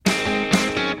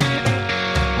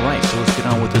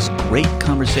now with this great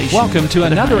conversation. Welcome to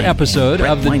another episode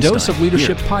Brett of the Weinstein Dose of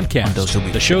Leadership here podcast, on Dose of the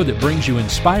Leadership. show that brings you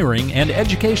inspiring and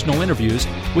educational interviews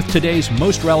with today's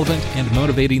most relevant and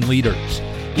motivating leaders.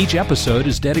 Each episode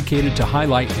is dedicated to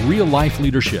highlight real-life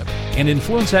leadership and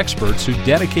influence experts who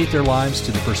dedicate their lives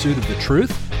to the pursuit of the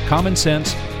truth, common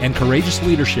sense, and courageous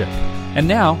leadership. And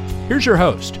now, here's your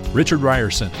host, Richard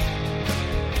Ryerson.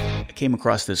 I came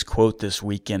across this quote this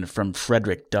weekend from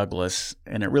Frederick Douglass,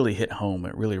 and it really hit home.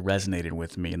 It really resonated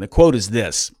with me. And the quote is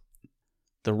this: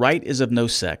 "The right is of no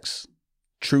sex,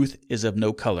 truth is of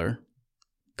no color,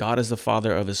 God is the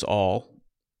Father of us all,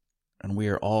 and we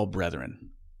are all brethren."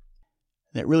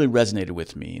 And it really resonated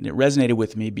with me. And it resonated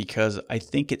with me because I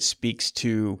think it speaks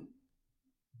to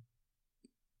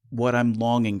what I'm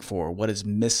longing for, what is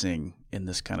missing in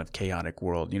this kind of chaotic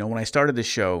world. You know, when I started this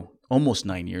show almost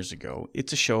 9 years ago,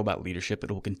 it's a show about leadership.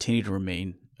 It will continue to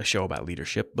remain a show about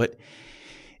leadership, but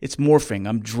it's morphing.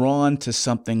 I'm drawn to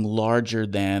something larger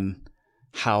than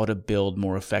how to build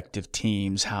more effective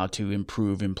teams, how to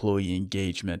improve employee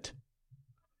engagement,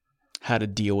 how to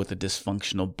deal with a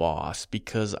dysfunctional boss,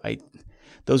 because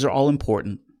those are all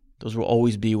important. Those will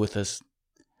always be with us,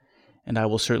 and I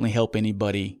will certainly help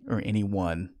anybody or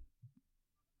anyone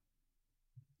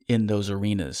in those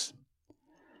arenas.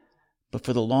 But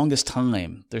for the longest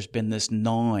time, there's been this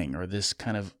gnawing or this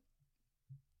kind of,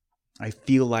 I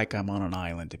feel like I'm on an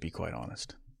island, to be quite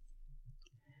honest.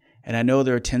 And I know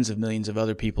there are tens of millions of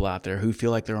other people out there who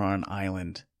feel like they're on an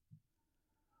island,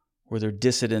 where they're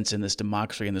dissidents in this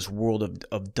democracy, in this world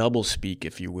of doublespeak,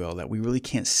 if you will, that we really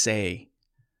can't say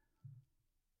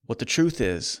what the truth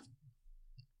is.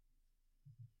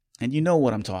 And you know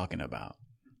what I'm talking about.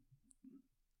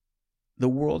 The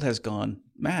world has gone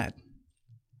mad.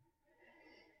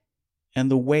 And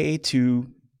the way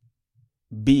to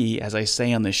be, as I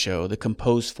say on this show, the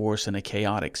composed force in a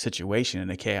chaotic situation, in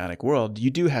a chaotic world,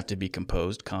 you do have to be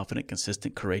composed, confident,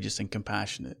 consistent, courageous, and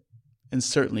compassionate. And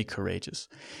certainly courageous.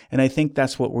 And I think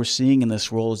that's what we're seeing in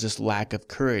this world, is this lack of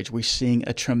courage. We're seeing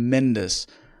a tremendous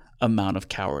amount of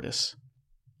cowardice.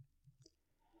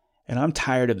 And I'm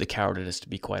tired of the cowardice, to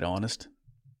be quite honest.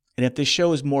 And if this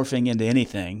show is morphing into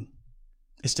anything,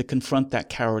 it's to confront that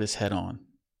cowardice head on.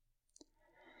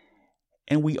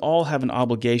 And we all have an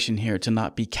obligation here to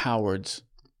not be cowards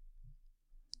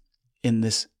in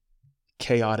this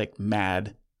chaotic,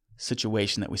 mad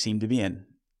situation that we seem to be in.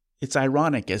 It's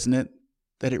ironic, isn't it,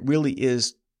 that it really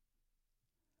is,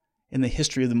 in the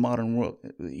history of the modern world,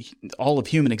 all of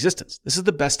human existence, this is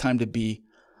the best time to be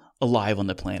alive on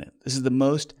the planet. This is the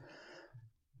most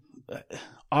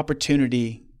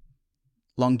opportunity,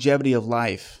 longevity of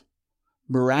life,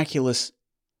 miraculous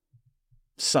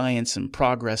science and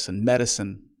progress and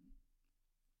medicine,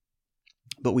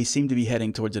 but we seem to be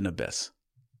heading towards an abyss.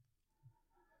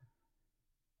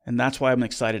 And that's why I'm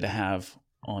excited to have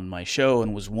on my show,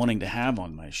 and was wanting to have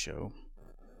on my show,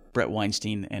 Brett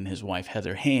Weinstein and his wife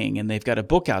Heather Hang, and they've got a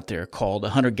book out there called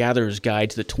A Hunter-Gatherer's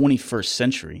Guide to the 21st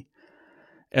Century,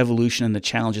 Evolution and the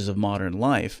Challenges of Modern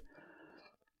Life.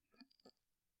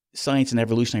 Science and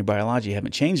evolutionary biology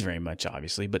haven't changed very much,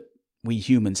 obviously, but we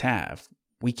humans have.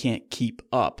 We can't keep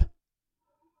up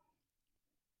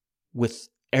with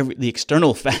the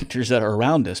external factors that are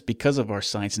around us because of our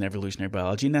science and evolutionary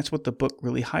biology, and that's what the book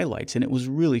really highlights, and it was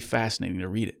really fascinating to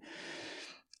read it.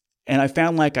 And I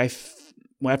found like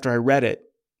after I read it,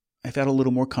 I felt a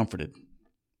little more comforted,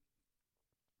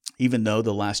 even though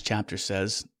the last chapter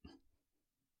says,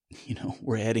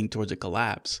 we're heading towards a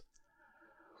collapse.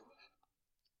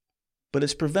 But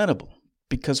it's preventable,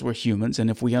 because we're humans, and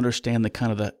if we understand the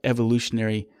kind of the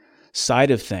evolutionary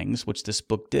side of things, which this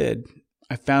book did,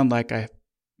 I found like I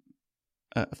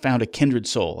found a kindred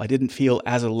soul. I didn't feel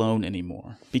as alone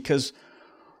anymore, because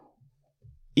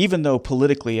even though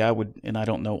politically I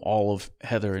don't know all of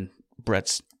Heather and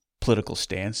Brett's political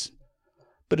stance,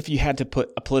 but if you had to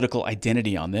put a political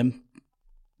identity on them,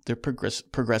 they're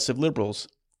progressive liberals.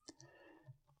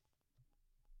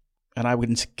 And I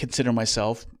would consider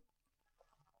myself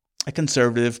a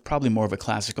conservative, probably more of a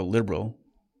classical liberal,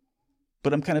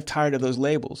 but I'm kind of tired of those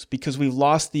labels, because we've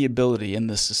lost the ability in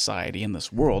this society, in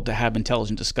this world, to have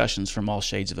intelligent discussions from all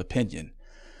shades of opinion.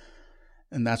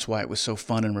 And that's why it was so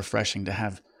fun and refreshing to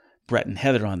have Brett and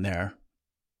Heather on there.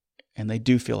 And they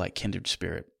do feel like kindred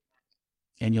spirit.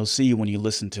 And you'll see when you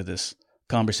listen to this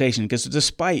conversation, because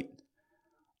despite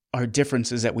our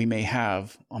differences that we may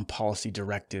have on policy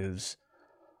directives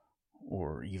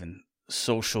or even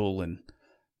social and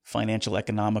financial,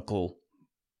 economical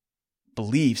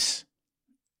beliefs,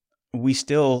 we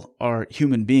still are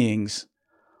human beings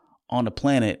on a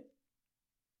planet,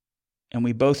 and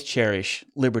we both cherish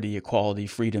liberty, equality,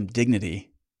 freedom,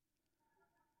 dignity.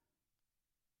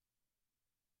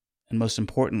 and most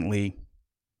importantly,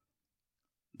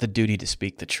 the duty to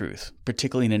speak the truth,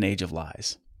 particularly in an age of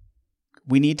lies.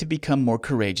 We need to become more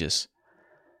courageous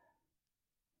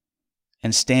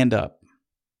and stand up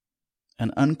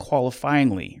and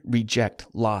unqualifyingly reject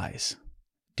lies.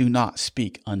 Do not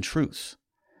speak untruths.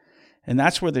 And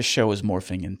that's where this show is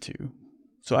morphing into.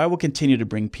 So I will continue to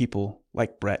bring people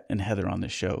like Brett and Heather on the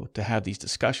show to have these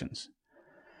discussions,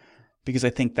 because I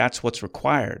think that's what's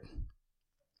required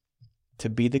to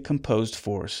be the composed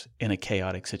force in a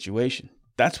chaotic situation.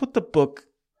 That's what the book,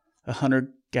 A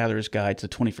Hunter-Gatherer's Guide to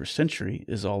the 21st Century,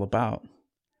 is all about.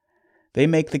 They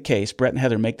make the case, Brett and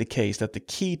Heather make the case, that the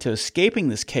key to escaping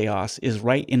this chaos is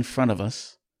right in front of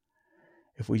us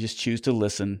if we just choose to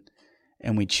listen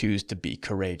and we choose to be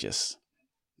courageous.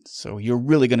 So you're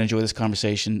really going to enjoy this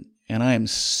conversation, and I am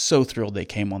so thrilled they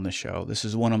came on the show. This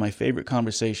is one of my favorite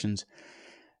conversations,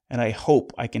 and I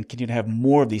hope I can continue to have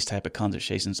more of these type of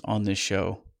conversations on this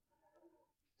show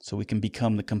so we can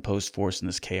become the composed force in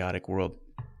this chaotic world.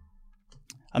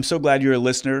 I'm so glad you're a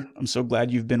listener. I'm so glad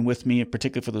you've been with me,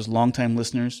 particularly for those longtime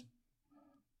listeners.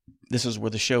 This is where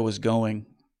the show is going,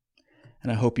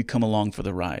 and I hope you come along for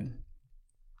the ride.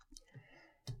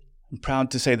 I'm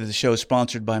proud to say that the show is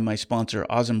sponsored by my sponsor,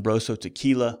 Asombroso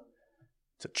Tequila.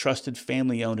 It's a trusted,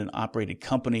 family-owned and operated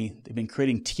company. They've been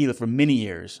creating tequila for many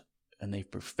years, and they've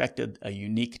perfected a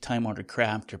unique, time-honored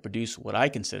craft to produce what I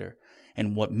consider,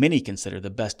 and what many consider, the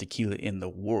best tequila in the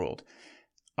world.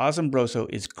 Asombroso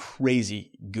is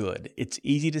crazy good. It's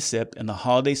easy to sip, and the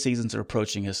holiday seasons are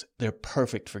approaching us. They're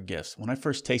perfect for gifts. When I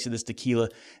first tasted this tequila,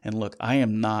 and look, I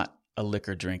am not a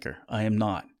liquor drinker. I am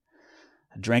not.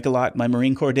 I drank a lot in my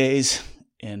Marine Corps days,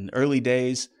 in early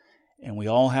days, and we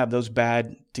all have those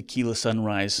bad tequila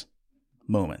sunrise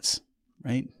moments,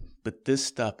 right? But this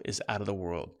stuff is out of the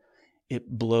world.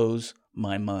 It blows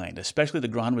my mind, especially the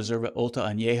Gran Reserva Ultra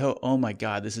Añejo. Oh my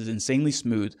God, this is insanely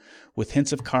smooth with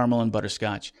hints of caramel and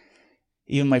butterscotch.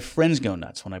 Even my friends go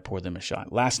nuts when I pour them a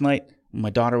shot. Last night, when my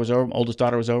daughter was over, my oldest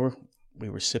daughter was over, we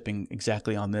were sipping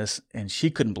exactly on this, and she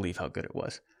couldn't believe how good it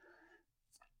was.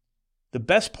 The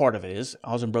best part of it is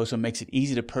Asombroso makes it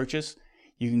easy to purchase.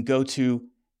 You can go to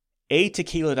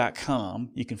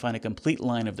atequila.com. You can find a complete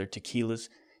line of their tequilas.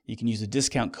 You can use the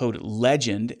discount code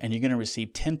LEGEND, and you're going to receive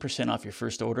 10% off your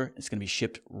first order. It's going to be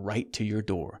shipped right to your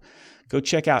door. Go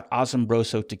check out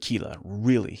Asombroso Tequila.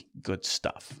 Really good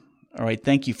stuff. All right,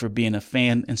 thank you for being a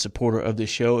fan and supporter of this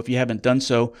show. If you haven't done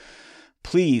so,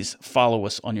 please follow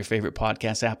us on your favorite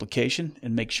podcast application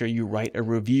and make sure you write a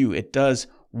review. It does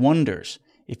wonders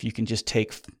if you can just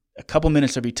take a couple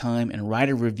minutes of your time and write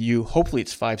a review. Hopefully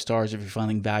it's 5 stars if you're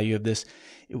finding value of this.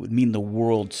 It would mean the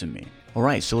world to me. All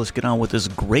right, so let's get on with this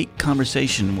great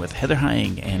conversation with Heather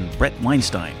Hying and Brett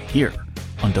Weinstein here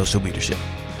on Dose of Leadership.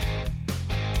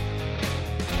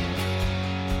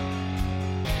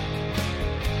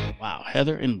 Wow,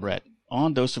 Heather and Brett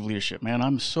on Dose of Leadership. Man,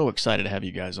 I'm so excited to have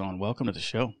you guys on. Welcome to the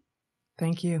show.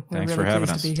 Thank you. Thanks for having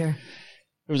us. To be here.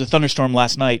 There was a thunderstorm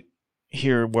last night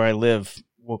here where I live.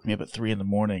 Woke me up at 3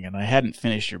 a.m, and I hadn't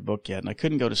finished your book yet, and I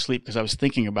couldn't go to sleep because I was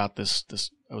thinking about this.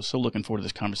 I was so looking forward to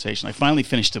this conversation. I finally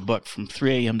finished the book from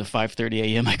 3 a.m. to 5:30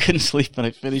 a.m. I couldn't sleep, but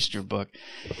I finished your book.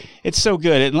 It's so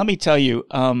good, and let me tell you,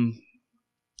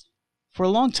 for a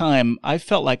long time, I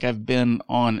felt like I've been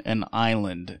on an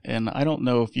island, and I don't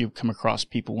know if you've come across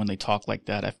people when they talk like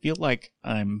that. I feel like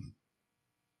I'm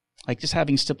like just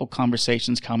having simple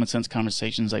conversations, common sense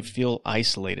conversations. I feel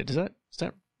isolated. Does that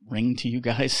ring to you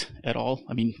guys at all?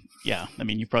 I mean, yeah. I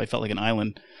mean, you probably felt like an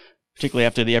island, particularly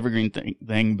after the Evergreen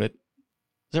thing, but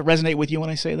does it resonate with you when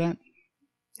I say that?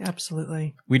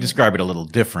 Absolutely. We describe it a little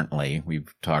differently.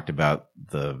 We've talked about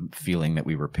the feeling that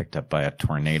we were picked up by a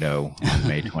tornado on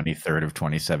May 23rd of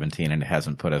 2017, and it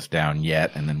hasn't put us down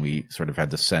yet. And then we sort of had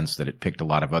the sense that it picked a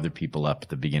lot of other people up at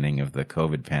the beginning of the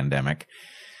COVID pandemic.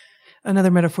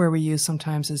 Another metaphor we use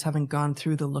sometimes is having gone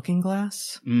through the looking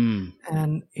glass. And,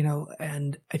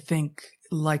 and I think,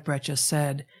 like Brett just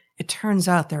said, it turns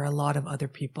out there are a lot of other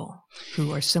people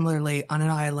who are similarly on an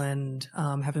island,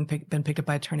 having been picked up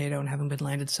by a tornado and having been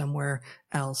landed somewhere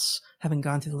else, having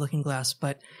gone through the looking glass.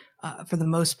 But for the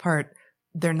most part,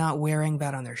 they're not wearing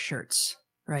that on their shirts,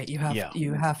 right? You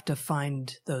have to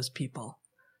find those people.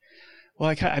 Well,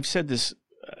 I've said this,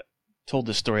 told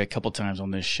this story a couple times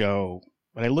on this show.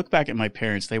 But I look back at my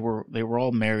parents. They were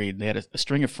all married. They had a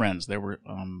string of friends. There were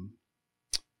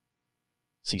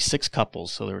 6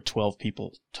 couples, so there were 12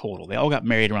 people total. They all got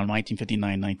married around 1959,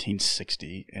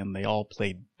 1960, and they all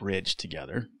played bridge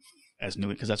together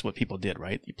because that's what people did,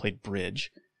 right? You played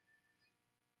bridge.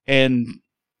 And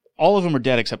all of them are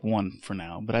dead except one for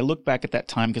now. But I look back at that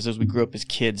time because as we grew up as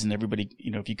kids and everybody,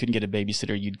 if you couldn't get a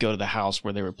babysitter, you'd go to the house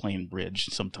where they were playing bridge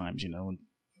sometimes,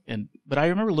 but I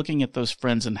remember looking at those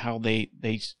friends and how they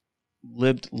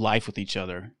lived life with each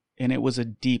other, and it was a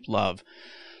deep love.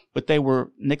 But they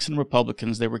were Nixon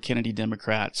Republicans, they were Kennedy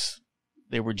Democrats,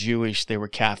 they were Jewish, they were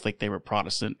Catholic, they were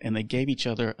Protestant, and they gave each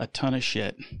other a ton of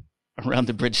shit around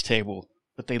the bridge table,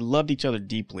 but they loved each other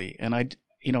deeply. And I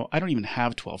don't even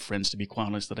have 12 friends, to be quite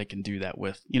honest, that I can do that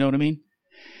with. You know what I mean?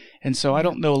 And so I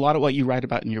don't know a lot of what you write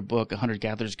about in your book, A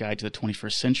Hunter-Gatherer's Guide to the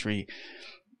 21st Century.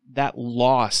 That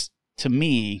loss, to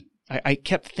me, I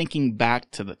kept thinking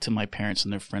back to my parents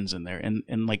and their friends in there,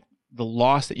 and like the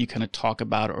loss that you kind of talk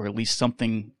about, or at least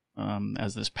something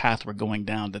as this path we're going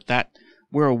down, that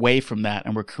we're away from that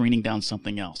and we're careening down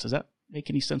something else. Does that make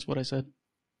any sense, what I said?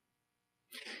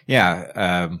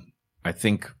 Yeah. I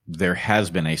think there has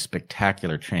been a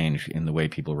spectacular change in the way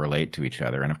people relate to each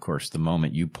other. And of course, the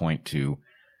moment you point to,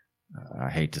 I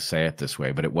hate to say it this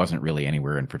way, but it wasn't really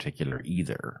anywhere in particular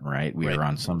either, right? We are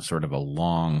on some sort of a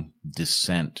long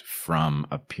descent from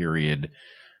a period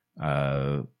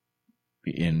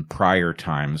in prior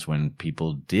times when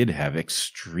people did have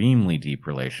extremely deep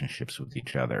relationships with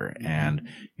each other. And,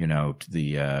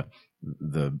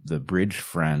 the bridge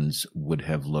friends would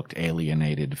have looked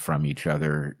alienated from each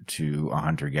other to a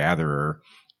hunter-gatherer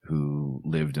who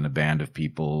lived in a band of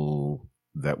people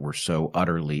that were so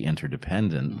utterly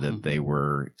interdependent that they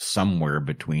were somewhere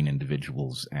between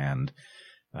individuals and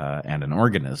an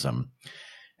organism.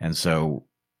 And so,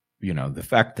 the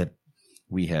fact that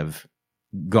we have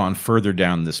gone further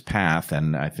down this path,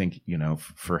 and I think,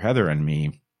 for Heather and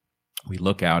me, we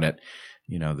look out at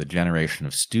the generation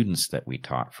of students that we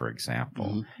taught, for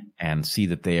example, and see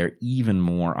that they are even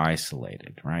more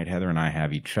isolated, right? Heather and I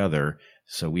have each other,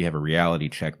 so we have a reality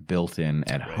check built in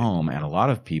at home, and a lot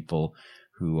of people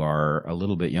who are a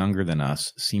little bit younger than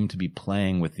us seem to be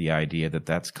playing with the idea that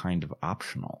that's kind of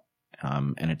optional.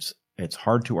 And it's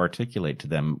hard to articulate to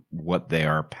them what they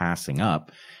are passing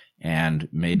up. And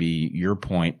maybe your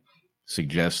point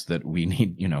suggests that we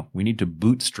need to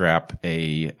bootstrap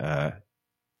a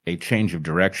change of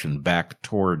direction back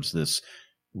towards this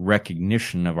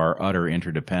recognition of our utter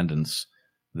interdependence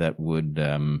that would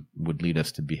lead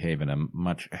us to behave in a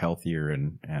much healthier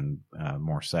and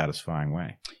more satisfying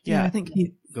way. Yeah, I think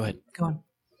go ahead. Go on.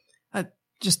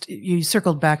 You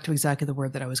circled back to exactly the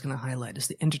word that I was going to highlight, is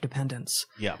the interdependence.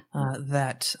 Yeah.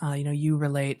 That you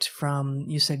relate from.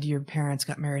 You said your parents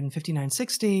got married in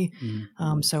 5960.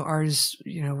 So ours,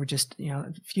 were just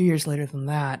a few years later than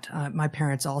that. My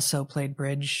parents also played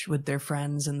bridge with their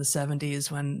friends in the 70s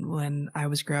when I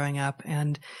was growing up,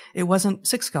 and it wasn't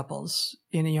six couples.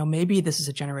 Maybe this is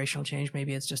a generational change.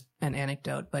 Maybe it's just an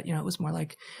anecdote, but it was more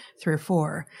like 3 or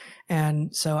 4.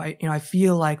 And so I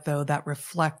feel like though that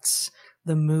reflects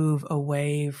the move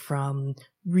away from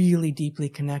really deeply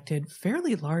connected,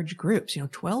 fairly large groups,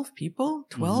 12 people,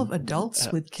 12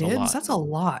 adults with kids. That's a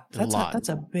lot. That's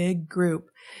a big group.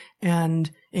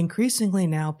 And increasingly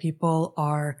now people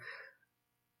are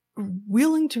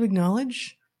willing to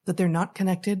acknowledge that they're not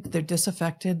connected, that they're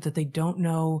disaffected, that they don't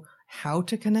know how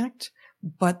to connect.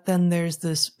 But then there's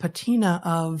this patina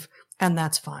of, and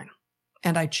that's fine.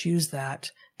 And I choose that.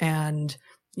 And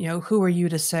who are you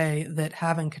to say that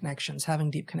having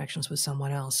deep connections with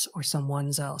someone else or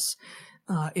someone's else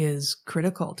is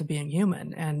critical to being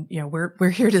human? And, we're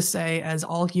here to say, as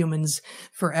all humans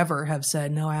forever have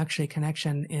said, no, actually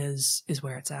connection is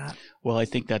where it's at. Well, I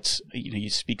think that's, you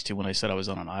speak to when I said I was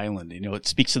on an island, it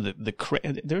speaks to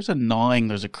there's a gnawing,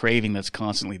 there's a craving that's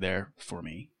constantly there for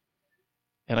me.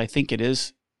 And I think it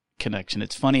is connection.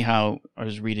 It's funny how I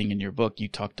was reading in your book, you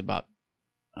talked about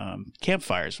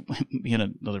campfires. Me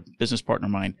and another business partner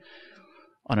of mine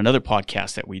on another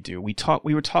podcast that we do, we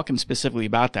were talking specifically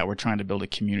about that. We're trying to build a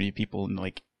community of people,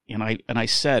 and I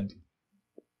said,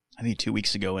 I think 2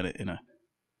 weeks ago in a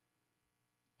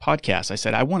podcast, I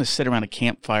said, I want to sit around a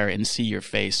campfire and see your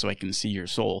face so I can see your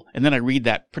soul. And then I read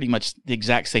that pretty much the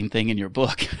exact same thing in your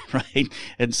book, right?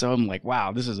 And so I'm like,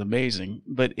 wow, this is amazing.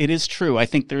 But it is true. I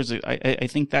think I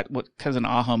think that what kind of an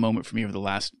aha moment for me over the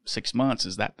last 6 months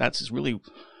is that's really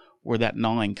where that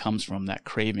gnawing comes from, that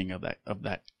craving of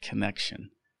that connection.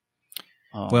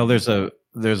 Well, there's a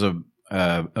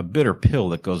bitter pill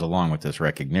that goes along with this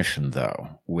recognition,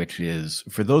 though, which is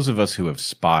for those of us who have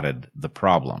spotted the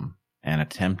problem and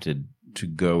attempted to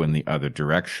go in the other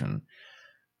direction,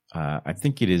 I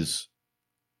think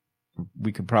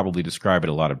we could probably describe it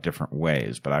a lot of different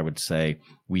ways, but I would say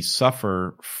we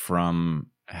suffer from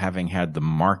having had the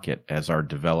market as our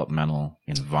developmental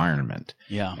environment.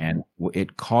 Yeah. And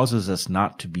it causes us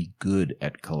not to be good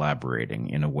at collaborating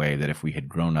in a way that if we had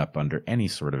grown up under any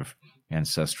sort of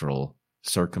ancestral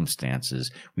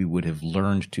circumstances, we would have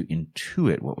learned to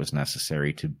intuit what was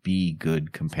necessary to be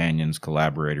good companions,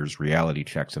 collaborators, reality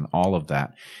checks, and all of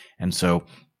that. And so,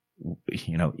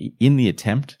 in the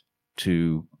attempt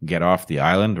to get off the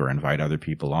island or invite other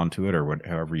people onto it, or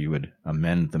however you would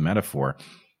amend the metaphor,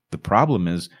 the problem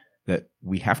is that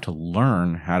we have to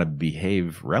learn how to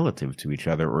behave relative to each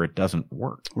other, or it doesn't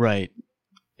work. Right.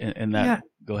 And that,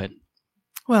 Go ahead.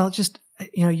 Well, just,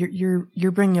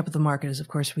 you're bringing up the market, as of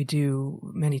course we do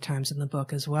many times in the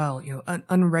book as well.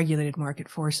 Unregulated market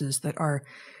forces that are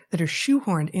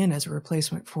shoehorned in as a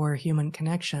replacement for human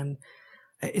connection.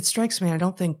 It strikes me,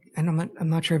 I'm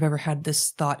not sure I've ever had this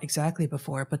thought exactly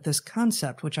before, but this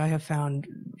concept, which I have found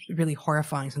really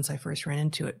horrifying since I first ran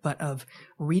into it, but of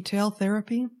retail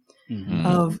therapy,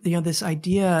 of this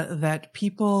idea that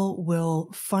people will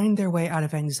find their way out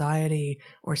of anxiety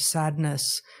or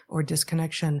sadness or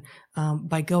disconnection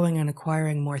by going and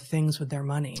acquiring more things with their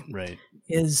money. Right.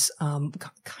 Is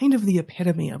kind of the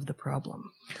epitome of the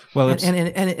problem. Well, and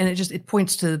it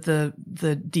points to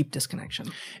the deep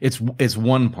disconnection. It's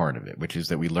one part of it, which is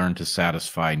that we learn to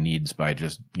satisfy needs by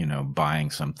just buying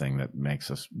something that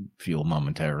makes us feel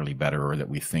momentarily better, or that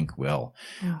we think will.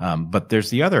 Yeah. But there's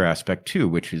the other aspect too,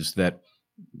 which is that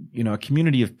a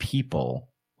community of people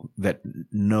that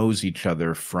knows each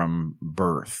other from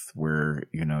birth, where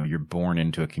you're born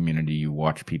into a community, you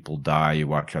watch people die, you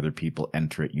watch other people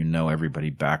enter it,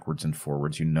 everybody backwards and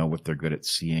forwards, what they're good at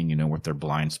seeing, what their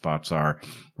blind spots are,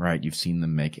 right? You've seen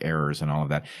them make errors and all of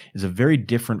that, is a very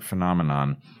different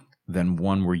phenomenon than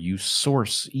one where you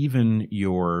source even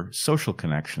your social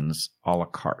connections a la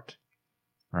carte,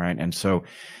 right? And so,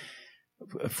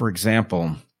 for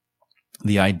example,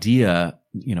 the idea,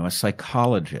 a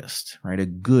psychologist, right, a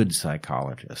good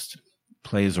psychologist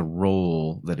plays a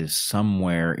role that is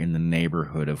somewhere in the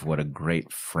neighborhood of what a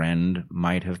great friend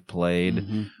might have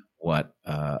played, what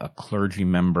a clergy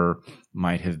member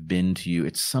might have been to you.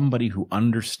 It's somebody who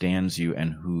understands you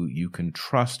and who you can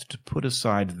trust to put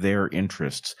aside their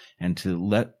interests and to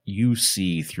let you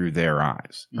see through their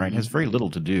eyes, right? It has very little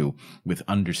to do with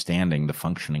understanding the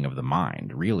functioning of the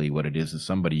mind. Really, what it is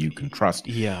somebody you can trust.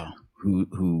 Yeah.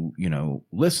 Who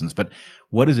listens. But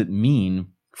what does it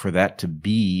mean for that to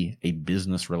be a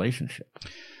business relationship?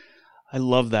 I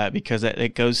love that, because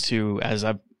it goes to, as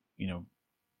I've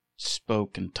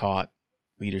spoke and taught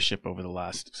leadership over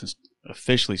the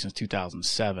officially since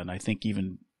 2007. I think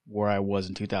even where I was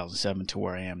in 2007 to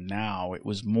where I am now, it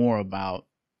was more about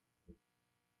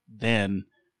then.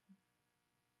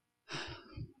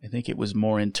 I think it was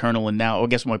more internal, and now I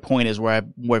guess my point is where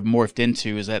I've morphed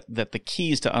into is that the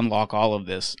keys to unlock all of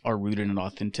this are rooted in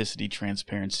authenticity,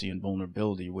 transparency, and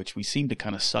vulnerability, which we seem to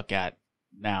kind of suck at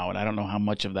now. And I don't know how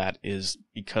much of that is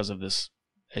because of this,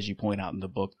 as you point out in the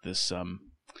book, this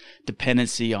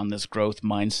dependency on this growth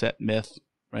mindset myth,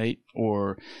 right?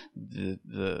 Or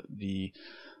the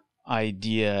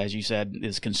idea, as you said,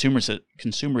 is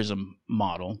consumerism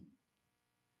model,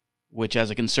 which as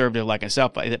a conservative like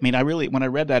myself, when I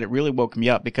read that, it really woke me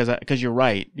up, because you're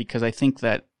right, because I think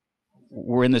that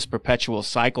we're in this perpetual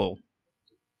cycle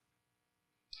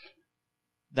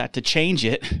that to change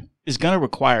it is going to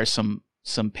require some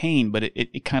pain, but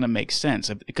it kind of makes sense,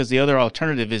 because the other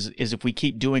alternative is if we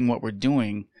keep doing what we're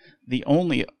doing, the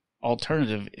only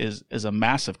alternative is a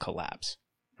massive collapse,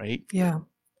 right? Yeah.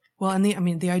 Well, and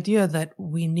the idea that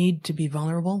we need to be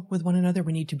vulnerable with one another,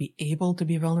 we need to be able to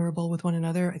be vulnerable with one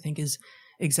another, I think is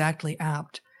exactly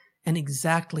apt and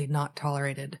exactly not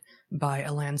tolerated by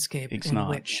a landscape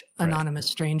which anonymous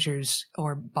strangers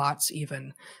or bots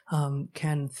even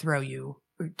can throw you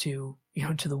to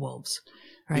the wolves,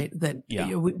 right?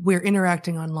 We're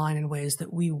interacting online in ways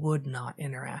that we would not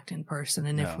interact in person,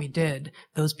 and if we did,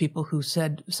 those people who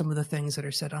said some of the things that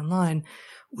are said online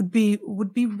would be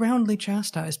roundly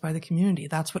chastised by the community.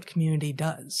 That's what community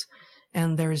does,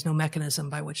 and there is no mechanism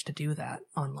by which to do that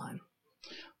online.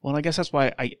 Well, I guess that's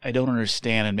why I don't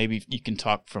understand, and maybe you can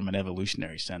talk from an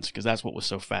evolutionary sense, because that's what was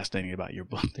so fascinating about your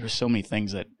book. There's so many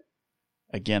things that,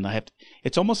 again,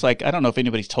 it's almost like, I don't know if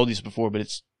anybody's told you this before, but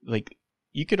it's like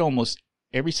you could almost,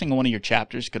 every single one of your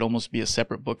chapters could almost be a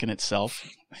separate book in itself,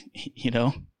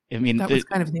 that was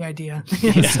kind of the idea.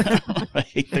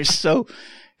 Right?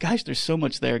 There's so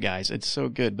much there, guys. It's so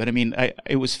good. But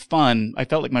it was fun. I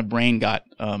felt like my brain got,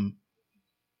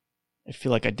 I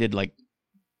feel like I did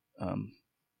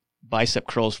bicep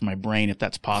curls for my brain, if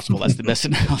that's possible. That's the best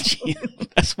analogy.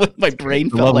 That's what my brain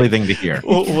felt lovely like thing to hear.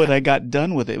 when I got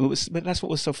done with it. But that's what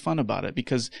was so fun about it,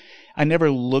 because I never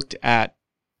looked at,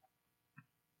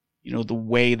 the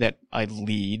way that I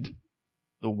lead,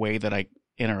 the way that I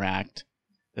interact,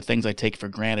 the things I take for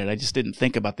granted. I just didn't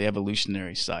think about the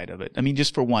evolutionary side of it. I mean,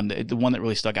 just for one, the one that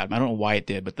really stuck out, I don't know why it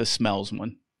did, but the smells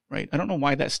one, right? I don't know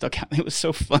why that stuck out. It was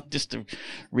so fun just to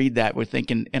read that. We're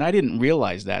thinking, and I didn't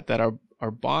realize that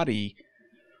our body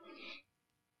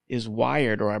is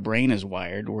wired, or our brain is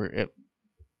wired,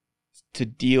 to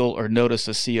deal or notice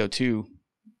a CO2,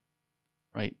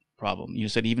 right, problem. You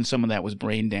said even someone that was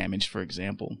brain damaged, for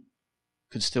example,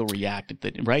 could still react,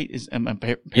 right? I'm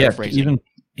paraphrasing. Yeah,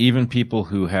 even people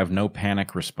who have no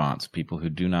panic response, people who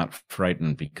do not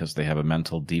frighten because they have a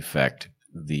mental defect,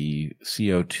 the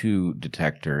CO2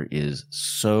 detector is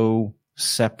so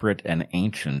separate and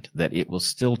ancient that it will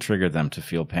still trigger them to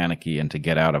feel panicky and to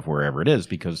get out of wherever it is.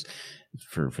 Because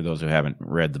for those who haven't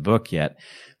read the book yet,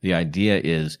 the idea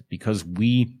is because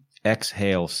we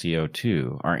exhale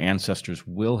CO2, our ancestors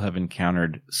will have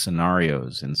encountered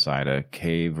scenarios inside a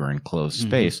cave or enclosed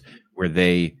space where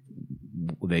they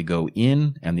go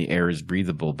in and the air is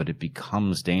breathable, but it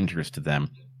becomes dangerous to them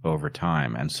over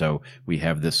time. And so we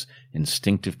have this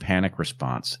instinctive panic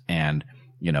response, and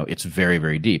it's very,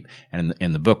 very deep. And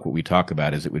in the book, what we talk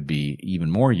about is it would be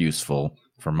even more useful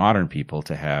for modern people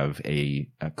to have a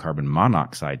carbon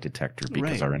monoxide detector,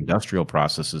 because our industrial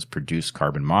processes produce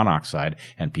carbon monoxide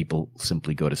and people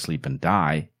simply go to sleep and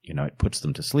die. It puts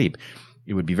them to sleep.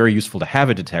 It would be very useful to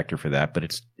have a detector for that, but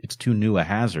it's too new a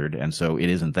hazard, and so it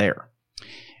isn't there.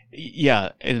 Yeah,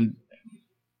 and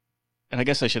I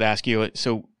guess I should ask you,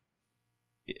 so,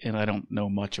 and I don't know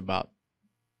much about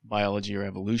biology or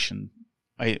evolution.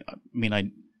 I mean,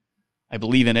 I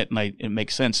believe in it, and it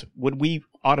makes sense. Would we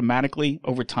automatically,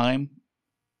 over time,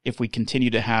 if we continue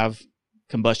to have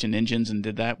combustion engines and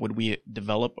did that, would we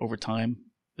develop over time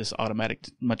this automatic,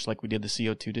 much like we did the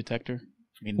CO2 detector?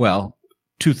 Well,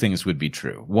 two things would be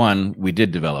true. One, we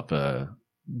did develop a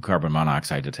carbon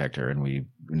monoxide detector, and we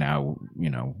now,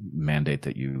 mandate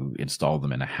that you install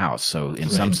them in a house. So in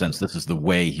some sense, this is the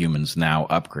way humans now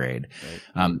upgrade.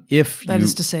 Right. That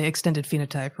is to say extended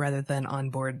phenotype rather than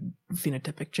onboard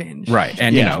phenotypic change. Right.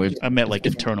 And, I meant like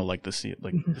internal, like the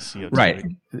CO2. Right.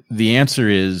 The answer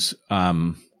is,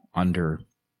 under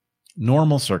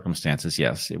normal circumstances,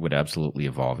 yes, it would absolutely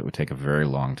evolve. It would take a very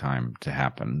long time to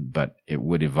happen, but it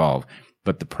would evolve.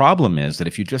 But the problem is that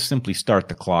if you just simply start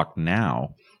the clock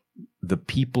now, the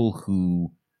people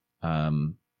who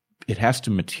it has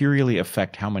to materially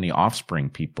affect how many offspring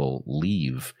people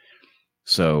leave.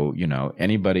 So,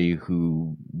 anybody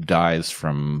who dies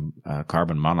from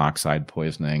carbon monoxide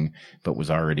poisoning but was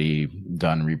already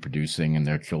done reproducing and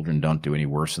their children don't do any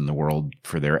worse in the world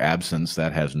for their absence,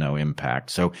 that has no impact.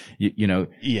 So,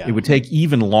 it would take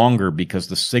even longer because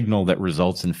the signal that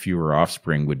results in fewer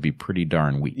offspring would be pretty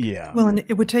darn weak. Yeah. Well, and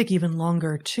it would take even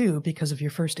longer, too, because of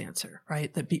your first answer,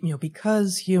 right? That,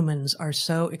 because humans are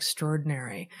so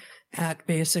extraordinary at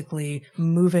basically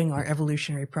moving our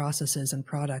evolutionary processes and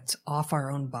products off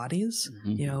our own bodies.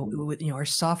 Our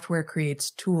software creates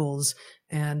tools,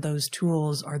 and those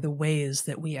tools are the ways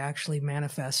that we actually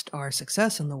manifest our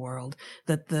success in the world.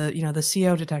 That the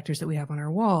CO detectors that we have on our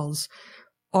walls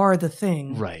are the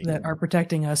thing that are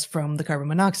protecting us from the carbon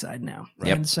monoxide now.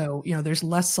 Right. And so, there's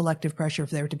less selective pressure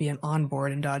for there to be an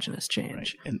onboard endogenous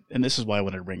change. Right. And this is why I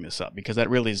wanted to bring this up, because that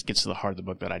really gets to the heart of the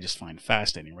book that I just find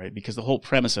fascinating, right? Because the whole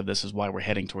premise of this is why we're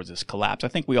heading towards this collapse. I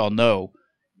think we all know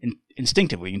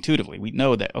instinctively, intuitively, we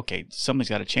know that, okay, something's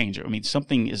got to change. I mean,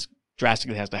 something is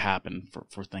drastically has to happen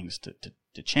for things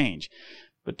to change.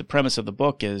 But the premise of the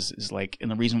book is like,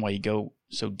 and the reason why you go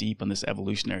so deep on this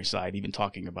evolutionary side, even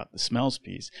talking about the smells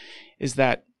piece, is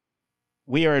that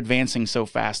we are advancing so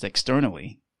fast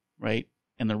externally, right?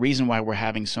 And the reason why we're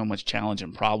having so much challenge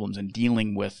and problems and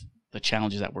dealing with the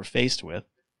challenges that we're faced with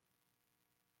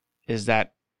is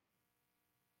that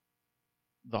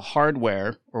the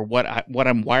hardware, or what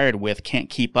I'm wired with, can't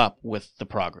keep up with the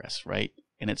progress, right?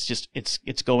 And it's just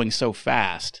it's going so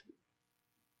fast.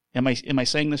 Am I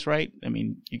saying this right? I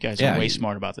mean, you guys are way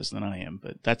smarter about this than I am,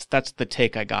 but that's the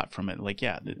take I got from it. Like,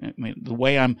 the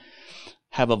way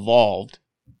have evolved,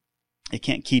 it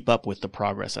can't keep up with the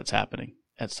progress that's happening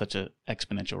at such an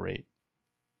exponential rate.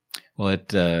 Well,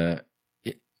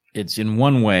 it's in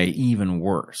one way even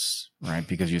worse, right?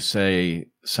 Because you say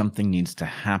something needs to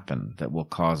happen that will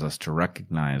cause us to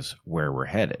recognize where we're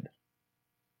headed.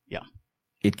 Yeah.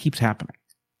 It keeps happening.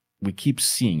 We keep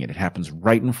seeing it. It happens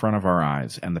right in front of our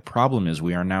eyes. And the problem is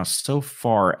we are now so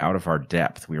far out of our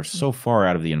depth. We are so far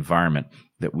out of the environment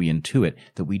that we intuit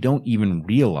that we don't even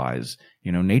realize.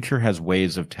 You know, nature has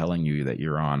ways of telling you that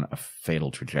you're on a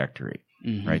fatal trajectory,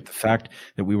 right? The fact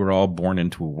that we were all born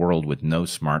into a world with no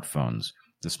smartphones.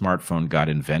 The smartphone got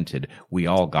invented. We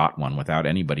all got one without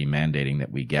anybody mandating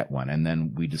that we get one. And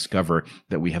then we discover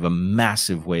that we have a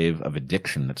massive wave of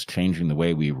addiction that's changing the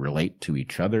way we relate to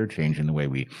each other, changing the way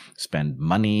we spend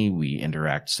money, we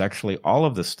interact sexually, all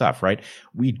of this stuff, right?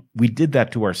 We did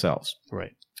that to ourselves.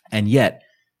 Right. And yet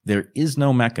there is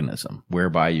no mechanism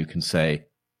whereby you can say,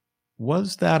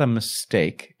 was that a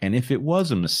mistake? And if it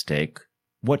was a mistake,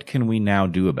 what can we now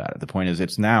do about it? The point is,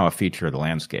 it's now a feature of the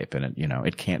landscape, and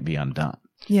it can't be undone.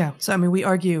 Yeah. So, I mean, we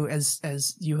argue,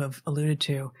 as you have alluded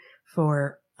to,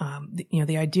 for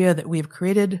the idea that we have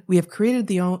created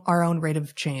our own rate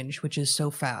of change, which is so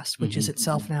fast, which is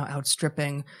itself now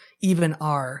outstripping even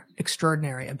our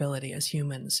extraordinary ability as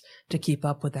humans to keep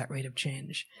up with that rate of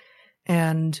change.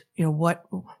 And,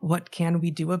 what can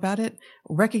we do about it?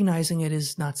 Recognizing it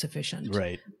is not sufficient.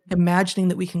 Right. Imagining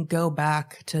that we can go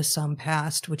back to some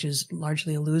past, which is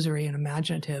largely illusory and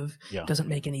imaginative, doesn't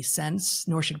make any sense,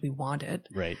 nor should we want it.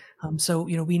 Right. So,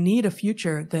 we need a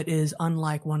future that is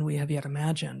unlike one we have yet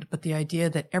imagined. But the idea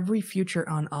that every future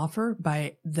on offer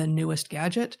by the newest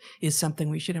gadget is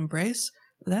something we should embrace,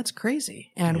 that's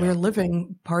crazy. And we're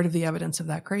living part of the evidence of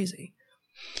that crazy.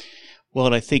 Well,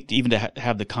 and I think even to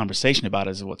have the conversation about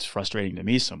it is what's frustrating to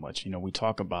me so much. We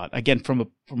talk about, again,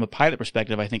 from a pilot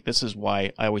perspective, I think this is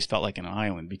why I always felt like an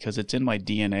island, because it's in my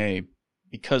DNA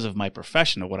because of my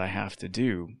profession of what I have to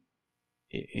do.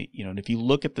 And if you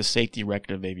look at the safety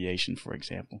record of aviation, for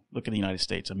example, look at the United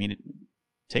States. I mean,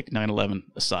 take 9/11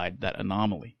 aside, that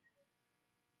anomaly.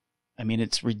 I mean,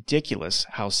 it's ridiculous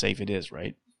how safe it is,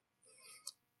 right?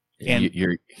 And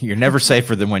you're never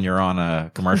safer than when you're on a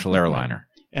commercial airliner.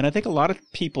 And I think a lot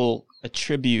of people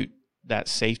attribute that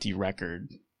safety record.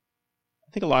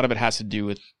 I think a lot of it has to do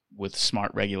with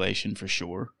smart regulation for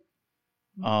sure.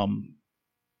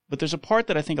 But there's a part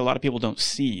that I think a lot of people don't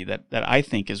see that I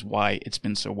think is why it's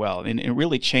been so well. And it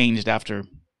really changed after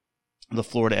the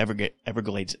Florida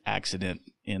Everglades accident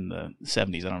in the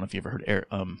 70s. I don't know if you ever heard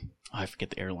I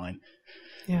forget the airline.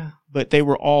 Yeah. But they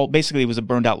were all, basically it was a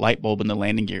burned out light bulb in the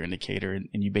landing gear indicator.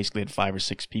 And you basically had 5 or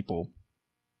 6 people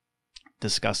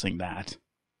discussing that,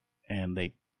 and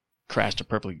they crashed a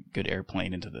perfectly good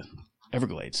airplane into the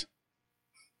Everglades.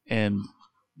 And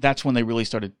that's when they really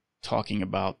started talking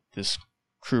about this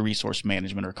crew resource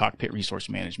management or cockpit resource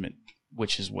management,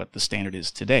 which is what the standard is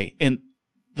today. And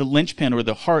the linchpin or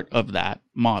the heart of that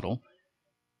model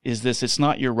is this: it's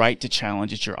not your right to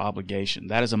challenge, it's your obligation.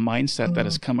 That is a mindset that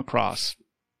has come across,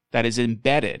 that is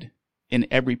embedded in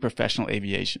every professional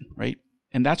aviation, right?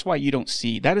 And that's why you don't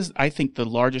see, that is, I think, the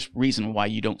largest reason why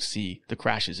you don't see the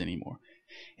crashes anymore.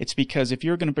 It's because if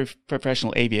you're going to be a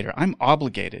professional aviator, I'm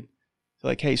obligated to,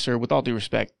 like, hey, sir, with all due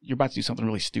respect, you're about to do something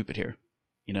really stupid here,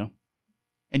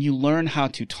 And you learn how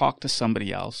to talk to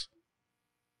somebody else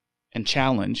and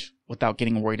challenge without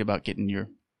getting worried about getting your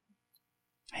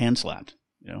hand slapped,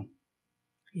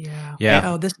 Yeah.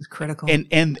 Oh, this is critical.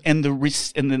 And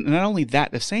not only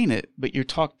that of saying it, but you're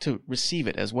taught to receive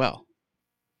it as well.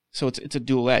 So it's a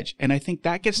dual edge. And I think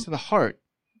that gets to the heart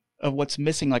of what's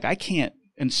missing. Like, I can't,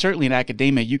 and certainly in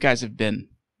academia,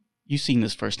 you've seen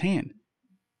this firsthand.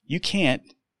 You can't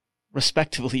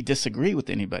respectively disagree with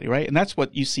anybody, right? And that's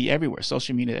what you see everywhere.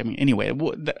 Social media, I mean, anyway,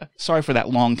 sorry for that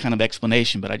long kind of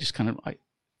explanation, but I just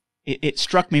it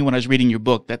struck me when I was reading your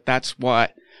book that's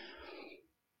why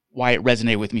it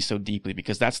resonated with me so deeply,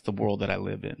 because that's the world that I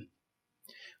live in.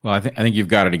 Well, I think you've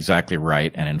got it exactly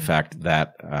right. And in fact,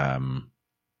 that,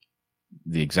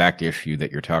 the exact issue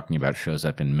that you're talking about shows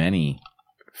up in many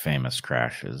famous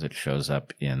crashes. It shows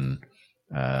up in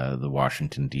the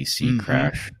Washington, D.C.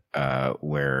 crash,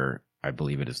 where I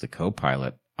believe it is the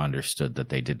co-pilot understood that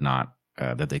they did not,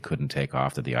 that they couldn't take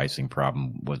off, that the icing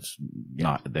problem was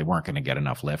they weren't going to get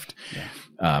enough lift,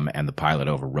 and the pilot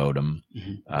overrode them.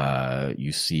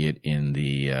 You see it in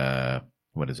the,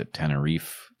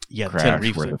 Tenerife crash?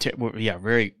 Tenerife,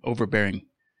 very overbearing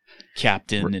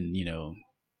captain,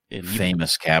 and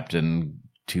famous captain,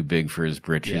 too big for his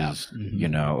britches,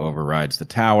 overrides the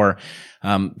tower.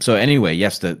 So anyway,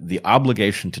 yes, the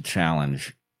obligation to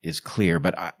challenge is clear,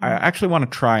 but I actually want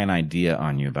to try an idea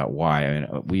on you about why. I mean,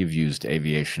 we've used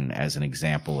aviation as an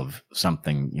example of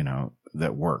something,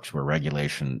 that works, where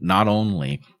regulation, not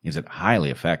only is it highly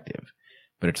effective,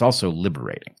 but it's also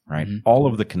liberating, right? All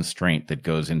of the constraint that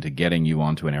goes into getting you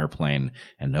onto an airplane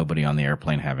and nobody on the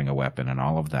airplane having a weapon and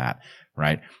all of that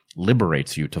right,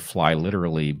 liberates you to fly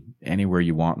literally anywhere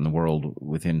you want in the world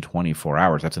within 24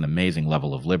 hours. That's an amazing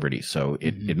level of liberty. So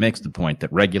it makes the point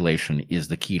that regulation is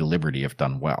the key to liberty if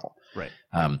done well. Right.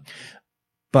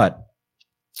 But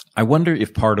I wonder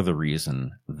if part of the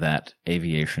reason that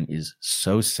aviation is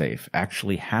so safe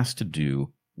actually has to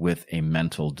do with a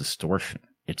mental distortion.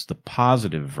 It's the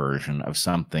positive version of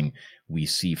something we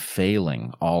see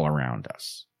failing all around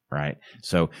us, right?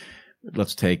 So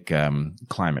let's take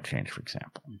climate change, for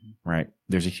example, right?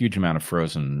 There's a huge amount of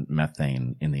frozen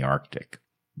methane in the Arctic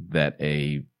that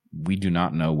we do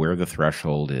not know where the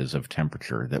threshold is of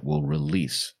temperature that will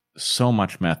release so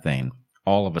much methane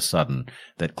all of a sudden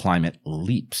that climate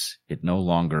leaps. It no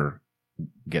longer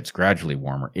gets gradually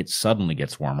warmer. It suddenly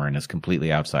gets warmer and is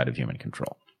completely outside of human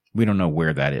control. We don't know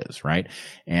where that is, right?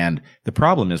 And the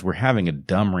problem is we're having a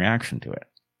dumb reaction to it.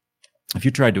 If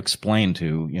you tried to explain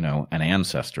to, an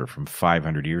ancestor from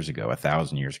 500 years ago,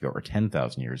 1,000 years ago, or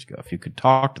 10,000 years ago, if you could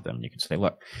talk to them, you could say,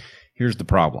 look, here's the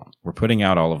problem. We're putting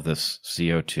out all of this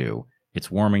CO2. It's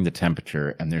warming the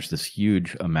temperature, and there's this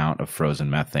huge amount of frozen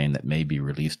methane that may be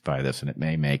released by this, and it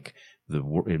may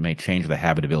change the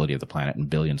habitability of the planet, and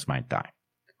billions might die,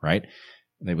 right?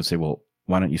 And they would say, well,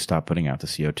 why don't you stop putting out the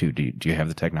CO2? Do you have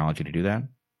the technology to do that?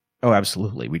 Oh,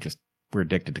 absolutely. We're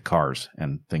addicted to cars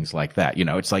and things like that.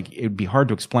 It's like it'd be hard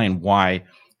to explain why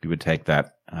we would take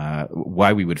that,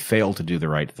 why we would fail to do the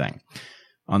right thing.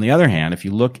 On the other hand, if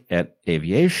you look at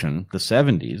aviation, the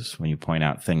 70s, when you point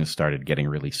out things started getting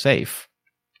really safe,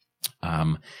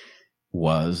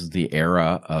 was the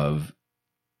era of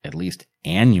at least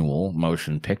annual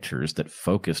motion pictures that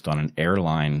focused on an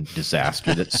airline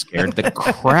disaster that scared the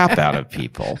crap out of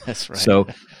people. That's right. So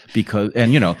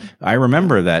I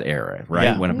remember that era, right?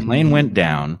 Yeah. When a plane went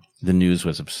down, the news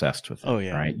was obsessed with it. Oh,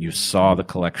 yeah. Right? You saw the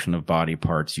collection of body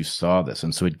parts, you saw this.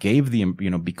 And so it gave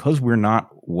because we're not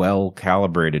well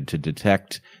calibrated to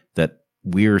detect that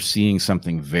we're seeing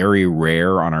something very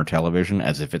rare on our television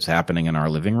as if it's happening in our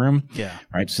living room. Yeah.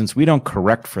 Right? Since we don't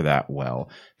correct for that well,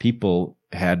 people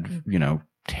had,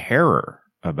 terror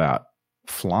about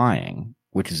flying,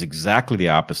 which is exactly the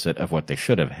opposite of what they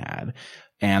should have had.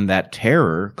 And that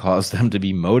terror caused them to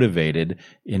be motivated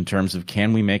in terms of,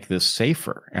 can we make this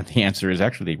safer? And the answer is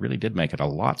actually, they really did make it a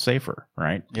lot safer,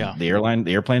 right? Yeah. The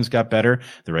airplanes got better.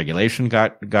 The regulation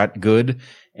got good.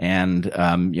 And,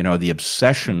 the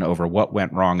obsession over what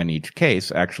went wrong in each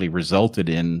case actually resulted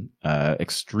in,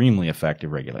 extremely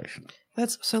effective regulation.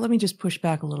 So let me just push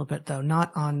back a little bit, though,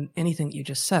 not on anything that you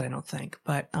just said, I don't think,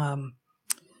 but,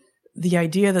 the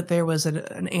idea that there was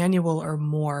an annual or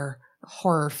more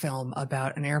horror film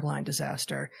about an airline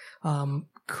disaster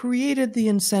created the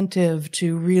incentive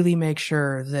to really make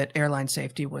sure that airline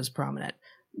safety was prominent.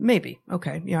 Maybe.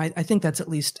 Okay. I think that's at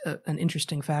least an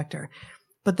interesting factor.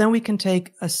 But then we can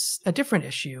take a different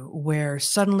issue where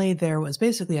suddenly there was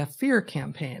basically a fear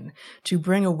campaign to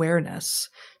bring awareness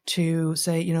to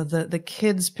say, the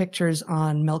kids' pictures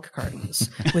on milk cartons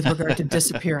with regard to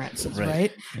disappearances,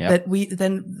 right? Yep.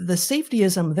 Then the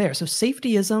safetyism there. So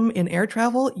safetyism in air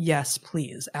travel, yes,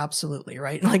 please. Absolutely,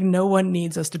 right? Like no one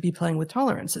needs us to be playing with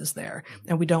tolerances there,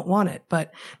 and we don't want it.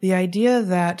 But the idea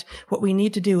that what we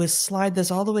need to do is slide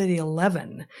this all the way to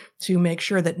 11 to make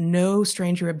sure that no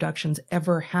stranger abductions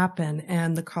ever happen.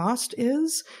 And the cost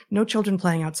is no children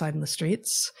playing outside in the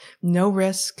streets, no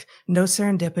risk, no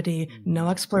serendipity, no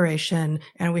exploration,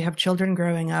 and we have children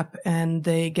growing up and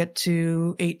they get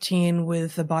to 18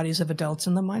 with the bodies of adults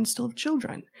and the minds still of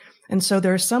children. And so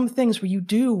there are some things where you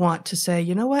do want to say,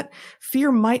 you know what, fear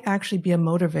might actually be a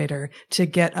motivator to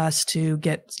get us to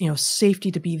get, safety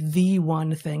to be the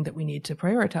one thing that we need to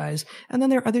prioritize. And then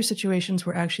there are other situations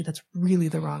where actually that's really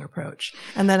the wrong approach.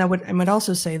 And then I might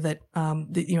also say that,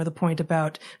 the point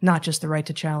about not just the right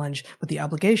to challenge, but the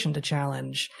obligation to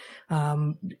challenge,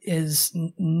 is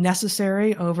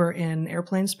necessary over in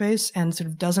airplane space and sort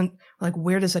of doesn't,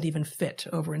 where does that even fit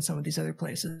over in some of these other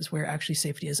places where actually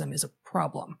safetyism is a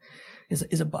problem,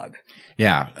 is a bug?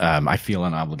 Yeah. I feel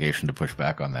an obligation to push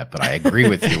back on that, but I agree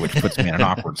with you, which puts me in an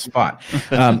awkward spot.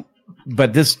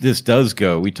 But this does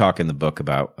go, we talk in the book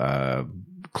about,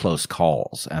 close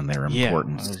calls and their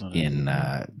importance in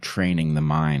training the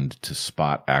mind to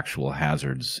spot actual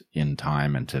hazards in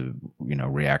time and to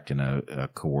react in a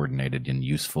coordinated and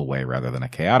useful way rather than a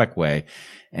chaotic way.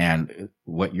 And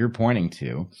what you're pointing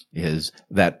to is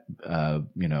that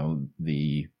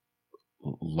the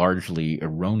largely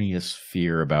erroneous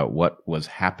fear about what was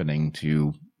happening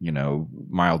to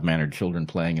mild-mannered children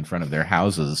playing in front of their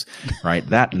houses, right?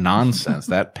 That nonsense,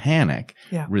 that panic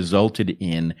resulted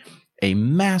in a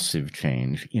massive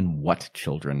change in what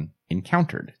children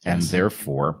encountered. And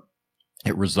therefore,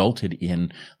 it resulted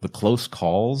in the close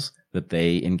calls that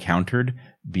they encountered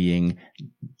being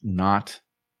not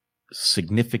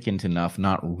significant enough,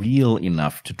 not real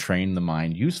enough to train the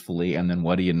mind usefully. And then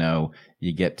what do you know?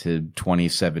 You get to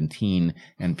 2017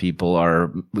 and people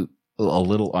are a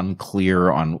little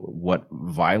unclear on what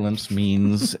violence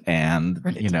means. And,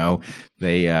 Right.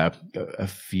 They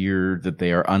fear that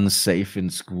they are unsafe in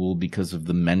school because of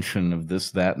the mention of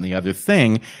this, that, and the other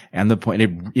thing. And the point,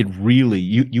 it really,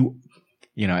 you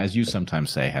as you sometimes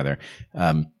say, Heather,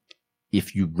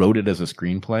 if you wrote it as a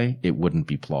screenplay, it wouldn't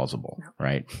be plausible,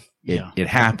 right? It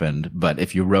happened, but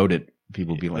if you wrote it,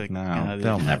 people would be like, no,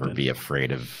 they'll never be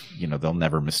afraid of, they'll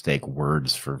never mistake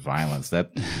words for violence.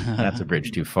 That's a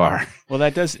bridge too far. Well,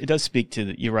 it does speak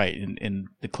to you're right. And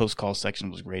the close call section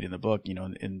was great in the book,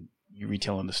 and you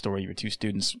retelling the story of your two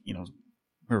students,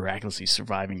 miraculously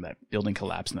surviving that building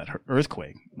collapse and that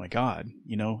earthquake. My God,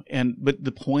 but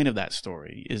the point of that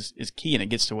story is key, and it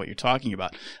gets to what you're talking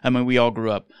about. I mean, we all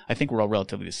grew up, I think we're all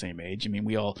relatively the same age. I mean,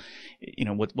 we all,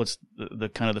 what's the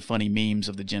kind of the funny memes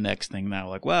of the Gen X thing now?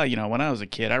 Like, well, when I was a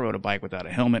kid, I rode a bike without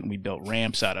a helmet, and we built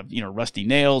ramps out of, rusty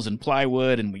nails and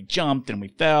plywood, and we jumped and we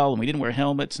fell and we didn't wear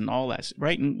helmets and all that,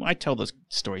 right? And I tell those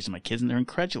stories to my kids and they're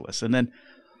incredulous.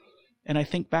 And I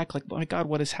think back, like, oh my God,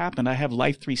 what has happened? I have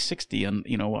Life 360, and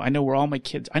I know where my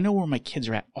kids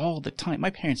are at all the time.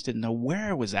 My parents didn't know where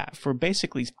I was at for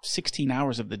basically 16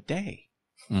 hours of the day.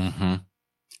 Mm-hmm.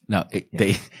 No,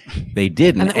 they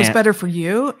didn't, and it was better for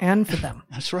you and for them.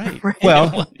 That's right.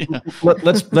 Well,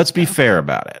 let's be fair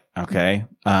about it, okay?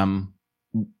 I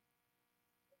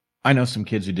know some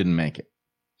kids who didn't make it.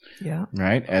 Yeah.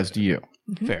 Right. As do you.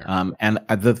 Fair. And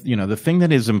the thing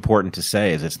that is important to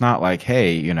say is it's not like,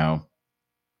 hey,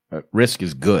 risk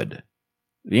is good.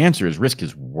 The answer is risk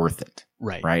is worth it.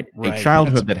 Right. A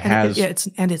childhood that has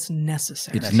it's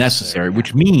necessary. It's necessary,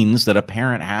 which means that a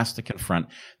parent has to confront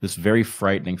this very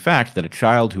frightening fact that a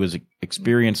child who has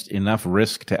experienced enough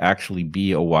risk to actually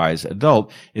be a wise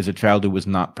adult is a child who was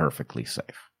not perfectly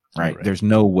safe. Right. There's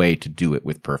no way to do it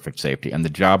with perfect safety. And the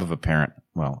job of a parent,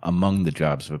 among the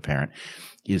jobs of a parent,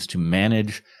 is to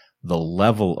manage the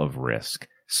level of risk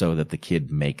so that the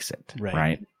kid makes it.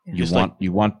 Right. Yeah.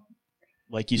 You want,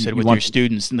 like you said, with your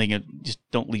students, and they just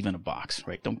don't leave in a box,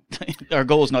 right? Our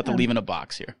goal is not to leave in a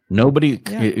box here. Nobody.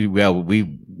 Yeah. Well, we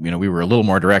were a little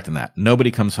more direct than that.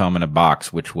 Nobody comes home in a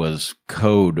box, which was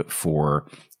code for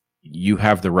you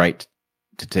have the right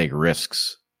to take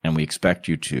risks, and we expect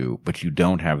you to, but you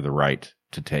don't have the right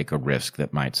to take a risk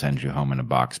that might send you home in a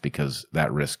box, because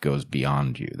that risk goes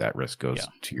beyond you. That risk goes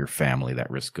to your family.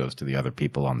 That risk goes to the other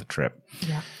people on the trip.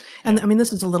 Yeah. And I mean,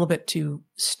 this is a little bit too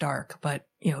stark, but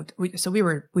we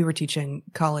were teaching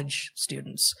college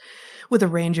students with a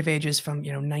range of ages from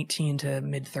 19 to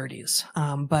mid 30s.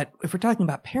 But if we're talking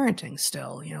about parenting,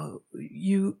 still,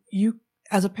 you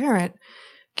as a parent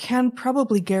can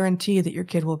probably guarantee that your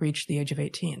kid will reach the age of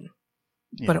 18.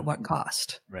 Yeah. But at what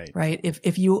cost? Right.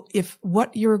 If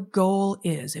what your goal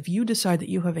is, if you decide that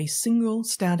you have a single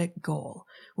static goal,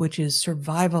 which is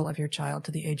survival of your child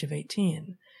to the age of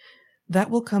 18, that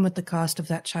will come at the cost of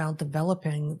that child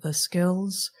developing the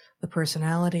skills, the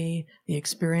personality, the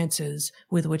experiences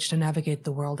with which to navigate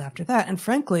the world after that. And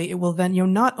frankly, it will then,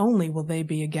 not only will they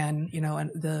be again,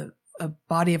 a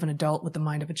body of an adult with the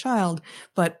mind of a child,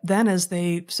 but then as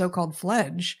they so-called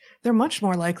fledge, they're much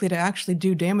more likely to actually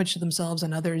do damage to themselves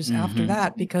and others after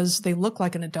that, because they look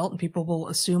like an adult and people will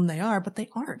assume they are, but they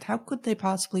aren't. How could they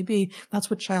possibly be? That's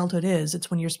what childhood is.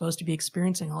 It's when you're supposed to be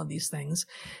experiencing all of these things.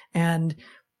 And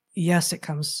yes, it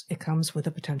comes with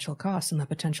a potential cost, and the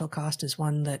potential cost is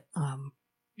one that,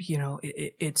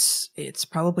 it's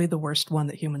probably the worst one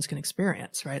that humans can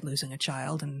experience, right? Losing a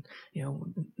child, and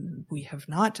we have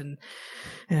not, and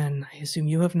I assume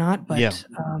you have not, but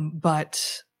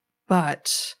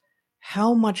but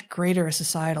how much greater a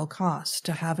societal cost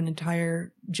to have an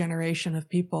entire generation of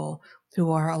people who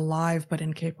are alive but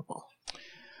incapable.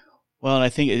 Well, and I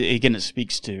think again it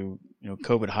speaks to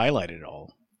COVID highlighted it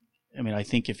all. I mean, I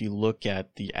think if you look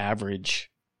at the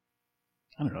average,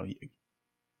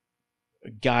 a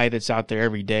guy that's out there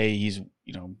every day, he's,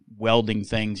 welding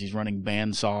things, he's running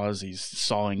band saws, he's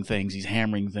sawing things, he's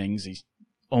hammering things, he's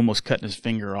almost cutting his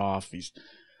finger off.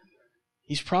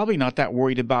 He's probably not that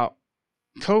worried about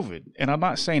COVID. And I'm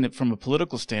not saying it from a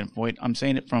political standpoint. I'm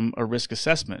saying it from a risk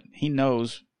assessment. He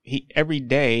knows every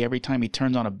day, every time he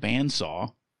turns on a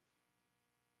bandsaw,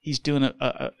 he's doing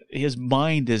his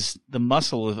mind is the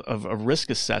muscle of a risk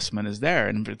assessment is there.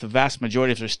 And the vast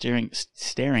majority of us are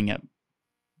staring at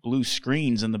blue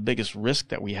screens, and the biggest risk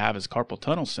that we have is carpal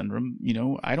tunnel syndrome.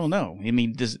 I don't know. I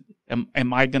mean,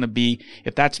 am I going to be,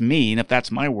 if that's me and if that's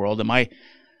my world, am I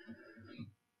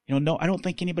no, I don't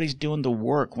think anybody's doing the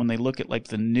work when they look at like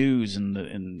the news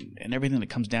and everything that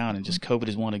comes down, and just COVID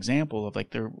is one example of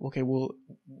like, well,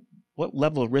 what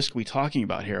level of risk are we talking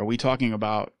about here? Are we talking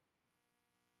about,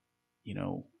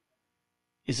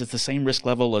 is it the same risk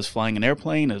level as flying an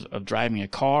airplane, of driving a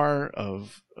car,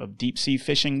 of deep sea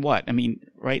fishing? What? I mean,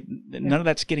 right? Yeah. None of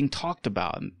that's getting talked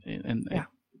about, and it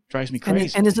drives me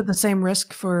crazy. And is it the same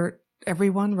risk for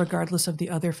everyone, regardless of the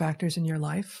other factors in your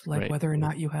life, like whether or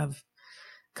not you have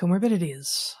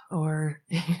comorbidities or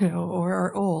or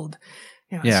are old?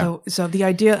 So the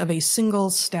idea of a single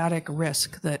static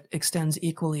risk that extends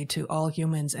equally to all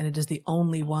humans, and it is the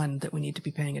only one that we need to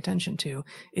be paying attention to,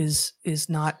 is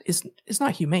not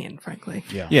humane, frankly.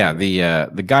 Yeah.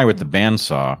 The guy with the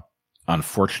bandsaw,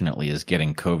 unfortunately, is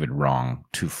getting COVID wrong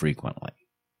too frequently,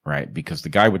 right? Because the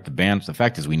guy with the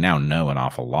fact is, we now know an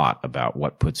awful lot about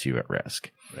what puts you at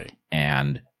risk, right?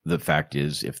 And the fact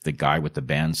is, if the guy with the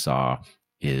bandsaw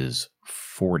is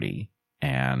 40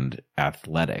 and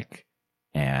athletic,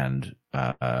 and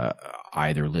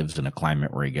either lives in a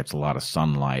climate where he gets a lot of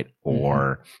sunlight,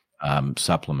 or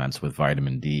supplements with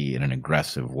vitamin D in an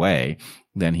aggressive way,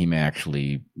 then he may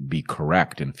actually be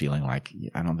correct in feeling like,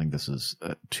 I don't think this is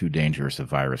too dangerous a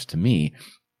virus to me.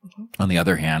 On the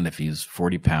other hand, if he's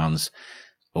 40 pounds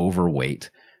overweight,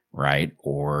 right,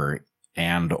 or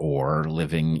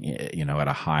living, at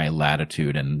a high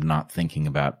latitude and not thinking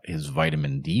about his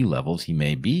vitamin D levels, he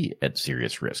may be at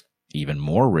serious risk. Even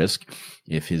more risk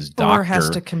if his doctor... Or has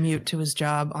to commute to his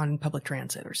job on public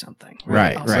transit or something.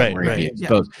 Right.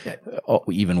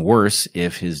 Even worse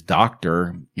if his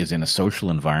doctor is in a social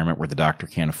environment where the doctor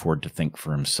can't afford to think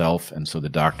for himself, and so the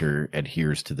doctor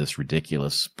adheres to this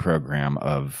ridiculous program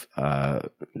of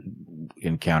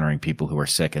encountering people who are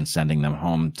sick and sending them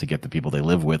home to get the people they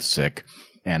live with sick,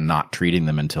 and not treating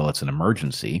them until it's an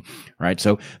emergency, right?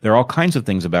 So there are all kinds of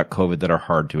things about COVID that are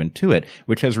hard to intuit,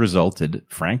 which has resulted,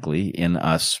 frankly, in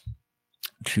us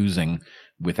choosing,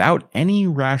 without any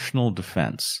rational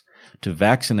defense, to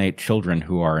vaccinate children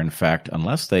who are, in fact,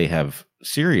 unless they have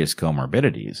serious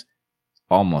comorbidities,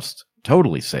 almost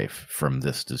totally safe from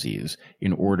this disease,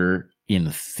 in order,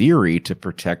 in theory, to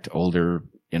protect older,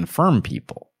 infirm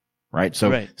people. Right.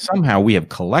 So somehow we have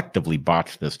collectively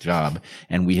botched this job,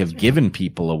 and we have given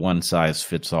people a one size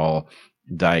fits all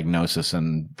diagnosis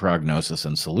and prognosis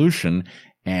and solution.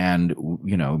 And,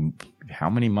 how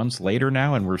many months later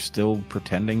now, and we're still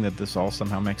pretending that this all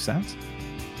somehow makes sense?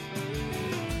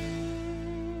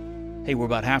 Hey, we're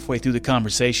about halfway through the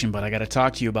conversation, but I got to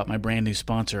talk to you about my brand new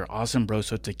sponsor,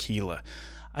 Asombroso Tequila.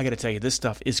 I got to tell you, this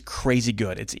stuff is crazy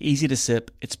good. It's easy to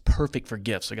sip. It's perfect for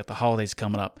gifts. I got the holidays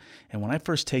coming up. And when I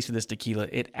first tasted this tequila,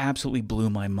 it absolutely blew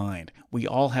my mind. We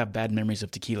all have bad memories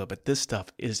of tequila, but this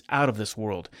stuff is out of this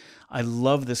world. I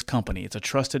love this company. It's a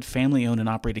trusted, family-owned and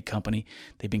operated company.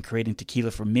 They've been creating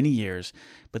tequila for many years,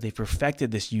 but they've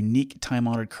perfected this unique,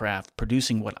 time-honored craft,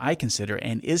 producing what I consider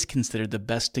and is considered the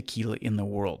best tequila in the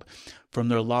world. From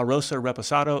their La Rosa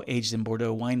Reposado, aged in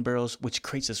Bordeaux wine barrels, which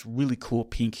creates this really cool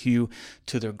pink hue,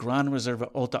 to their Gran Reserva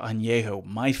Alta Añejo,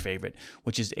 my favorite,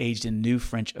 which is aged in new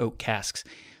French oak casks.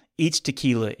 Each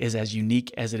tequila is as unique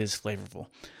as it is flavorful.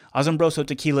 Asombroso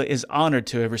Tequila is honored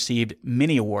to have received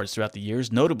many awards throughout the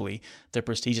years, notably the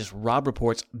prestigious Robb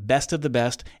Report's Best of the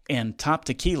Best and Top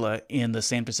Tequila in the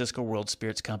San Francisco World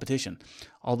Spirits Competition.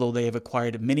 Although they have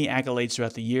acquired many accolades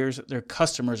throughout the years, their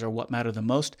customers are what matter the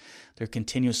most. Their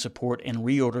continuous support and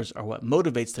reorders are what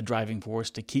motivates the driving force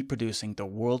to keep producing the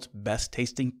world's best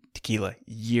tasting tequila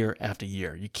year after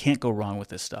year. You can't go wrong with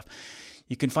this stuff.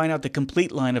 You can find out the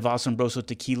complete line of Asombroso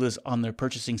tequilas on their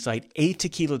purchasing site,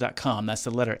 atequila.com. That's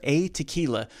the letter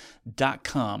atequila.com.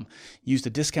 Use the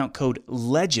discount code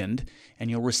LEGEND, and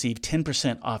you'll receive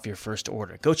 10% off your first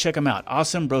order. Go check them out.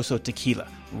 Asombroso Tequila.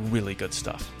 Really good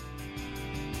stuff.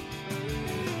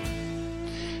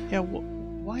 Yeah,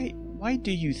 why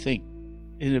do you think,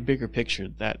 in a bigger picture,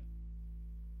 that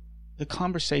the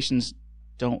conversations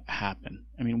don't happen?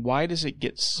 I mean, why does it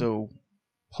get so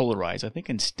polarized? I think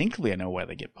instinctively I know why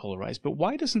they get polarized, but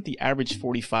why doesn't the average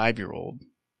 45-year-old,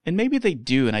 and maybe they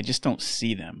do and I just don't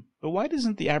see them, but why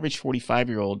doesn't the average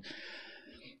 45-year-old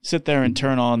sit there and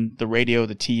turn on the radio,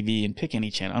 the TV, and pick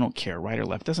any channel? I don't care, right or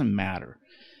left, doesn't matter.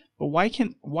 But why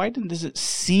does it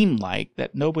seem like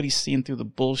that nobody's seeing through the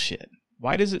bullshit?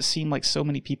 Why does it seem like so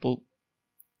many people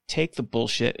take the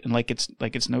bullshit and like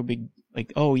it's no big,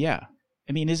 like, oh yeah.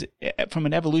 I mean, is it, from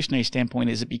an evolutionary standpoint,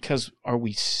 is it because, are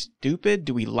we stupid?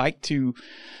 Do we like to,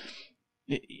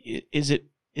 is it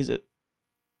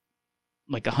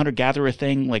like a hunter-gatherer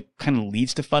thing, like kind of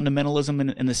leads to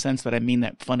fundamentalism in the sense that, I mean,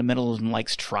 that fundamentalism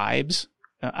likes tribes?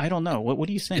 I don't know. What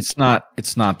do you think? It's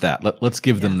not that. Let's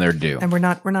give them their due. And we're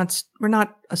not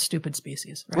a stupid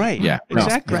species, right? Right. Yeah.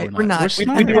 Exactly. Right. We're not.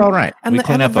 We do all right. And we the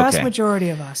clean up vast okay. majority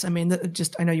of us, I mean,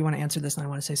 I know you want to answer this and I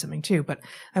want to say something too, but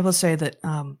I will say that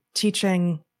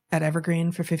teaching at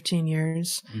Evergreen for 15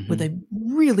 years with a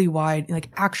really wide, like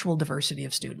actual diversity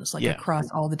of students, like across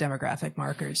all the demographic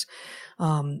markers,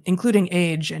 including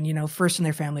age and, first in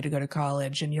their family to go to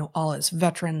college and, all as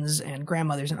veterans and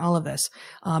grandmothers and all of this.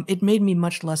 It made me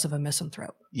much less of a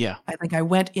misanthrope. Yeah. I think I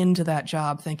went into that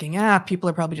job thinking, people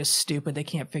are probably just stupid. They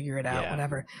can't figure it out,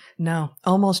 whatever. No,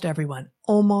 almost everyone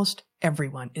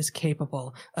is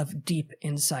capable of deep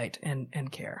insight and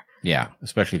care. Yeah,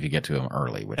 especially if you get to them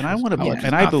early. And I want to be,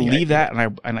 and I believe that,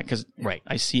 because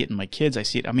I see it in my kids. I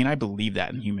see it. I mean, I believe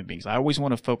that in human beings. I always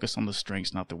want to focus on the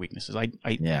strengths, not the weaknesses.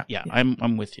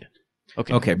 I'm with you.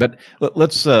 Okay, but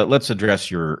let's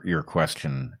address your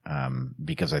question,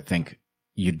 because I think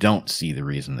you don't see the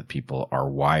reason that people are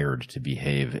wired to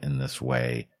behave in this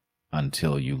way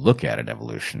until you look at it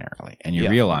evolutionarily, and you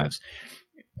realize,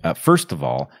 first of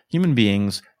all, human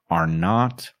beings are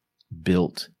not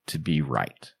built to be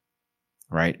right.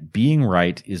 Right? Being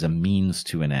right is a means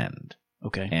to an end.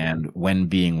 Okay. And when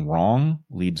being wrong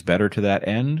leads better to that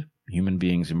end, human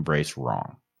beings embrace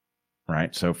wrong.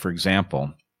 Right? So, for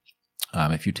example,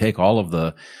 if you take all of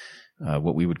the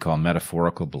what we would call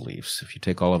metaphorical beliefs, if you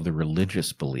take all of the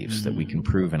religious beliefs that we can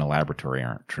prove in a laboratory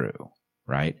aren't true,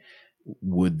 right?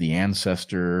 Would the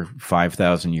ancestor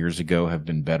 5,000 years ago have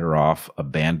been better off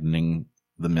abandoning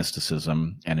the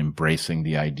mysticism and embracing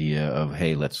the idea of,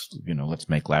 hey, let's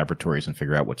make laboratories and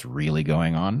figure out what's really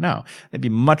going on? No, they'd be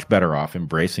much better off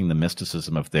embracing the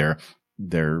mysticism of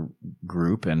their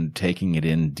group and taking it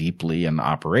in deeply and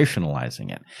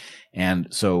operationalizing it. And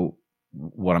so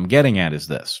what I'm getting at is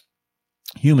this.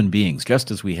 Human beings, just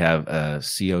as we have a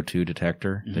CO2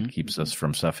 detector that keeps us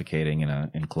from suffocating in an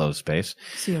enclosed space.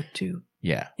 CO2.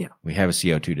 Yeah. We have a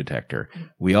CO2 detector.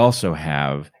 We also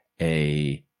have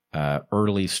a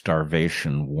early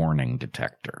starvation warning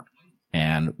detector.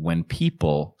 And when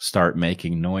people start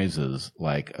making noises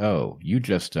like, oh, you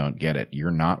just don't get it,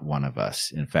 you're not one of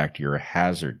us, in fact, you're a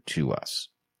hazard to us,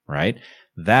 right?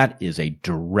 That is a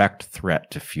direct threat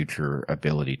to future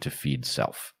ability to feed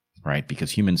self, right?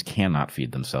 Because humans cannot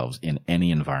feed themselves in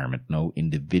any environment. No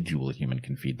individual human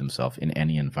can feed themselves in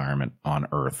any environment on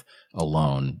Earth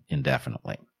alone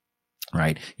indefinitely.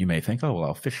 Right? You may think, oh, well,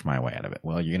 I'll fish my way out of it.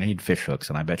 Well, you're going to need fish hooks,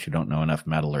 and I bet you don't know enough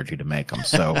metallurgy to make them.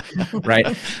 So,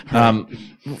 right?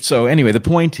 So anyway, the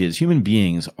point is human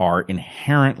beings are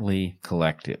inherently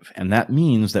collective. And that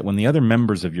means that when the other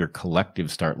members of your collective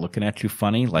start looking at you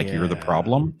funny, like you're the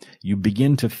problem, you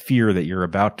begin to fear that you're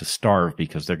about to starve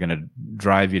because they're going to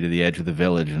drive you to the edge of the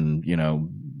village and,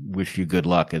 wish you good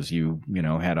luck as you,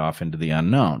 head off into the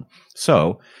unknown.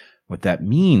 So, what that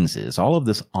means is all of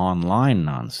this online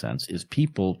nonsense is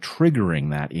people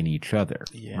triggering that in each other,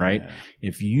 right?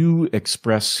 If you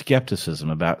express skepticism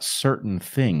about certain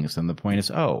things, then the point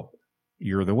is, oh,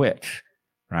 you're the witch,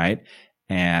 right?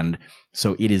 And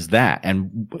so it is that.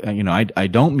 And, I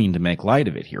don't mean to make light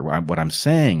of it here. What I'm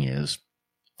saying is,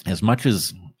 as much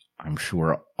as I'm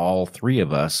sure all three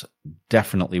of us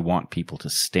definitely want people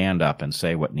to stand up and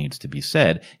say what needs to be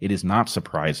said, it is not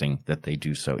surprising that they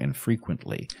do so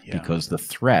infrequently, because the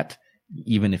threat,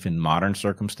 even if in modern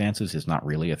circumstances, is not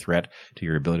really a threat to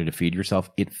your ability to feed yourself.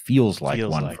 It feels like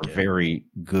one for very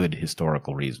good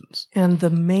historical reasons. And the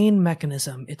main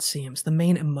mechanism, it seems, the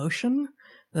main emotion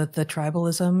that the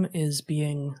tribalism is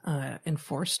being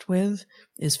enforced with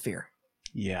is fear.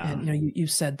 Yeah. And, you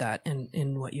said that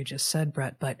in what you just said,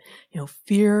 Brett, but,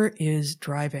 fear is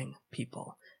driving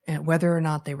people, and whether or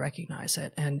not they recognize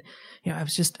it. And, I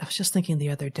was just thinking the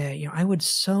other day, I would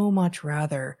so much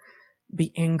rather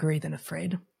be angry than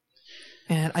afraid.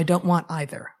 And I don't want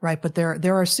either, right? But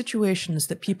there are situations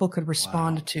that people could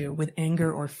respond to with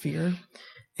anger or fear.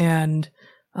 And,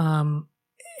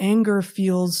 anger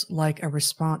feels like a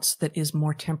response that is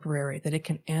more temporary, that it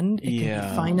can end. It can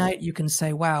be finite. You can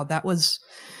say, wow, that was,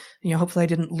 hopefully I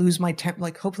didn't lose my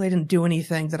hopefully I didn't do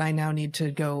anything that I now need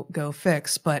to go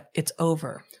fix, but it's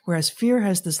over. Whereas fear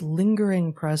has this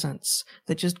lingering presence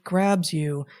that just grabs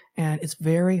you, and it's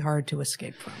very hard to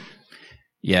escape from.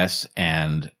 Yes.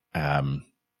 And,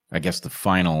 I guess the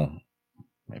final,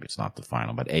 maybe it's not the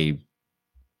final, but a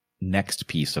next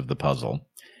piece of the puzzle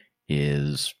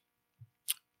is,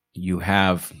 you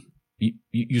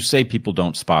say people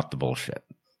don't spot the bullshit.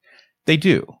 They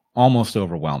do, almost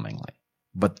overwhelmingly,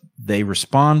 but they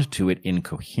respond to it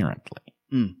incoherently,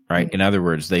 right? In other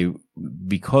words,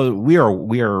 because we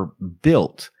are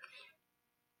built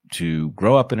to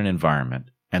grow up in an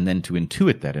environment and then to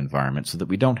intuit that environment so that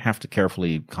we don't have to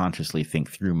carefully, consciously think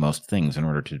through most things in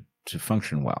order to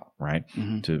function well, right?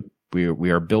 Mm-hmm.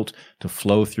 We are built to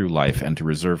flow through life and to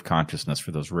reserve consciousness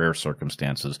for those rare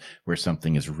circumstances where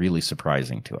something is really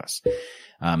surprising to us.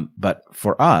 But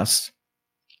for us,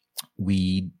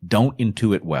 we don't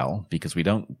intuit well because we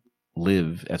don't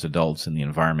live as adults in the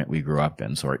environment we grew up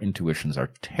in. So our intuitions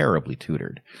are terribly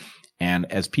tutored.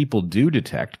 And as people do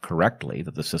detect correctly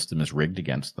that the system is rigged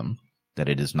against them, that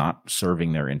it is not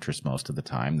serving their interests most of the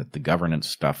time, that the governance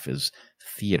stuff is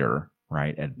theater,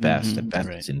 right? At best, right.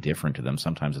 It's indifferent to them.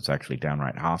 Sometimes it's actually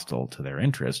downright hostile to their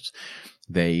interests.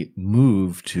 They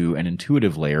move to an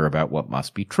intuitive layer about what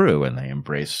must be true, and they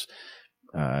embrace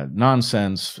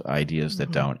nonsense, ideas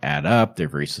that don't add up. They're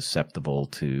very susceptible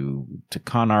to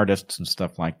con artists and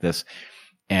stuff like this.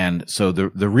 And so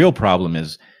the real problem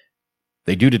is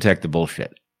they do detect the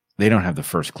bullshit. They don't have the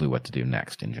first clue what to do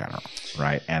next in general,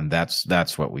 right? And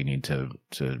that's what we need to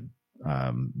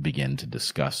begin to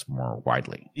discuss more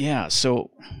widely. Yeah.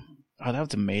 So, that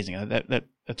was amazing.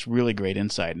 That's really great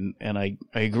insight, and I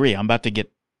agree. I'm about to get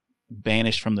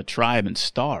banished from the tribe and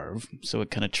starve, so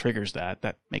it kind of triggers that.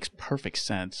 That makes perfect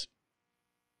sense.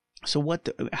 So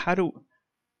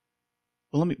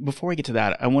before I get to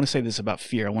that, I want to say this about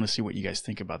fear. I want to see what you guys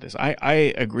think about this.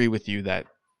 I agree with you that,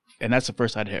 and that's the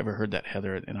first I'd ever heard that,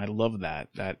 Heather, and I love that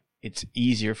it's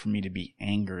easier for me to be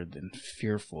angered than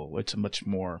fearful. It's a much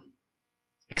more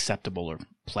acceptable or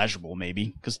pleasurable,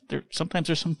 maybe, because sometimes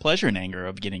there's some pleasure in anger,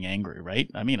 of getting angry, right?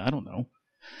 I mean, I don't know.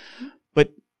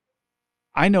 But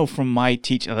I know from my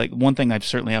teaching, like, one thing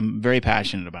I'm very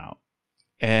passionate about,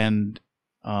 and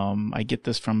I get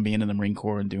this from being in the Marine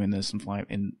Corps and doing this and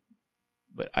flying,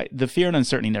 but the fear and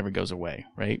uncertainty never goes away,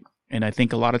 right? And I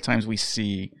think a lot of times we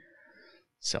see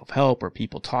self-help or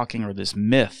people talking, or this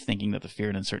myth thinking that the fear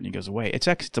and uncertainty goes away. It's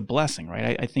a blessing,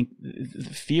 right? I think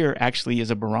the fear actually is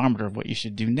a barometer of what you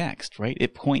should do next, right?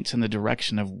 It points in the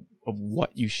direction of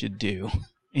what you should do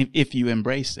if you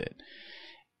embrace it.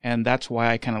 And that's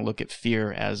why I kind of look at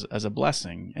fear as a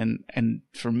blessing. And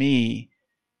for me,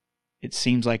 it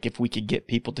seems like if we could get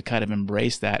people to kind of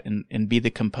embrace that and be the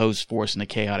composed force in a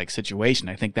chaotic situation,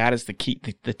 I think that is the key,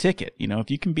 the ticket. You know, if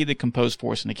you can be the composed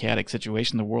force in a chaotic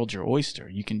situation, the world's your oyster.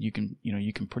 You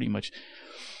can pretty much,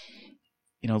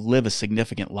 live a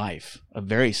significant life, a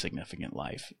very significant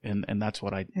life. And that's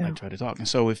what I try to talk. And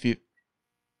so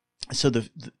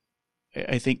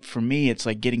I think for me, it's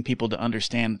like getting people to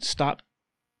understand,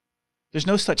 there's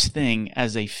no such thing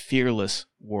as a fearless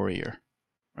warrior.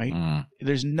 Right?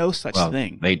 There's no such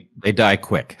thing. They die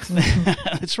quick.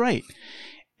 That's right.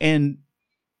 And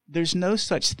there's no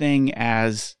such thing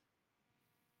as,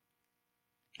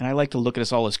 and I like to look at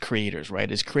us all as creators,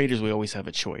 right? As creators, we always have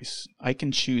a choice. I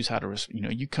can choose how to,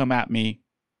 you come at me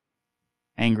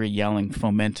angry, yelling,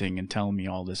 fomenting, and telling me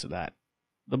all this or that.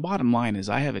 The bottom line is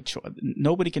I have a choice.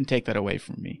 Nobody can take that away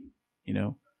from me.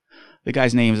 The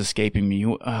guy's name is escaping me.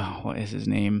 What is his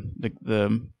name?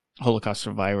 The Holocaust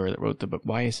survivor that wrote the book.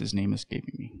 Why is his name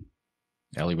escaping me?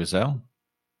 Elie Wiesel?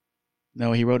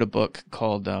 No, he wrote a book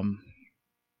called,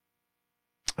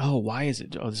 why is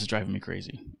it? Oh, this is driving me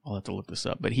crazy. I'll have to look this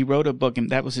up. But he wrote a book, and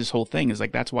that was his whole thing. Is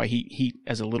like, that's why he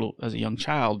as a young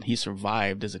child, he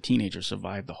survived, as a teenager,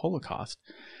 survived the Holocaust.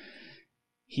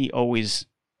 He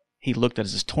looked at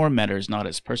us as tormentors, not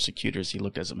as persecutors. He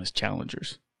looked at them as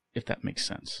challengers, if that makes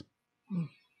sense.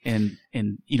 And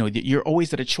you're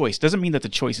always at a choice. Doesn't mean that the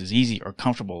choice is easy or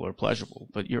comfortable or pleasurable,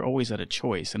 but you're always at a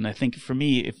choice. And I think for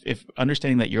me, if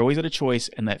understanding that you're always at a choice,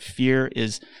 and that fear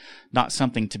is not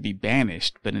something to be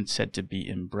banished, but instead to be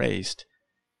embraced,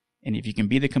 and if you can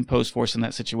be the composed force in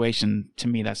that situation, to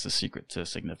me, that's the secret to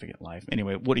significant life.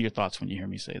 Anyway, what are your thoughts when you hear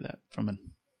me say that?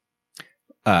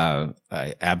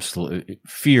 Absolutely.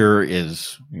 Fear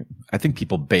is, I think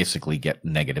people basically get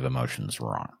negative emotions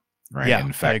wrong. Right. Yeah,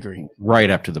 in fact, I agree. Right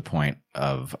up to the point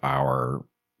of our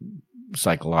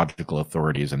psychological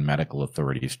authorities and medical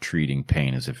authorities treating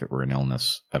pain as if it were an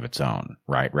illness of its own,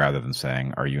 right? Rather than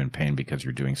saying, are you in pain because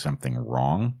you're doing something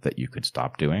wrong that you could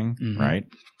stop doing, right?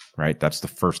 Right. That's the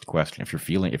first question.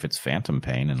 If it's phantom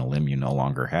pain in a limb you no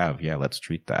longer have, yeah, let's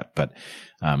treat that. But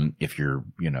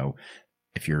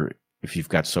if you've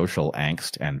got social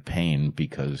angst and pain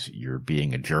because you're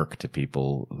being a jerk to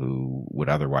people who would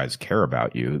otherwise care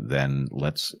about you, then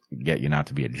let's get you not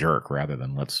to be a jerk rather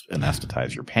than let's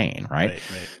anesthetize your pain, right?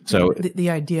 Right. So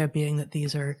the idea being that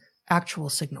these are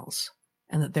actual signals,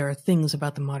 and that there are things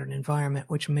about the modern environment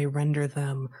which may render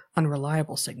them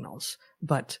unreliable signals.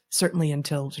 But certainly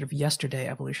until sort of yesterday,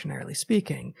 evolutionarily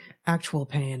speaking, actual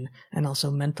pain and also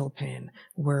mental pain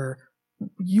were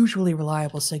usually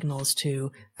reliable signals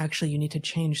to actually you need to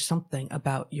change something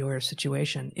about your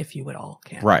situation if you at all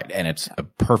can. Right. And it's a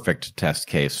perfect test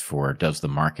case for, does the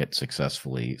market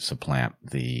successfully supplant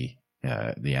the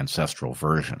ancestral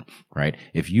version, right?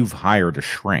 If you've hired a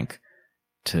shrink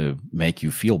to make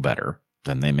you feel better,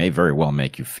 then they may very well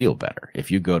make you feel better. If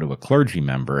you go to a clergy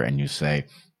member and you say,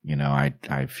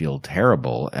 I feel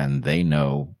terrible, and they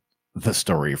know the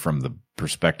story from the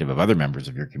perspective of other members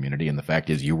of your community, and the fact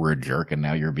is you were a jerk and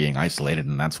now you're being isolated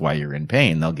and that's why you're in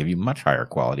pain, they'll give you much higher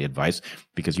quality advice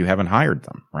because you haven't hired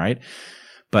them, right?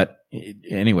 But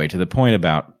anyway, to the point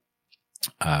about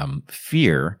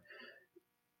fear,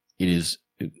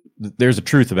 there's a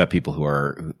truth about people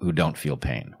who don't feel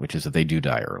pain, which is that they do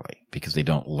die early because they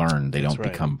don't learn, they don't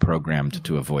become programmed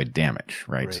to avoid damage,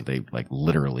 right? So they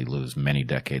literally lose many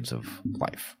decades of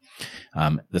life.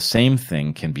 The same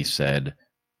thing can be said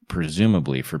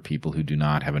presumably for people who do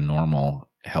not have a normal,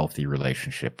 healthy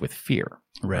relationship with fear,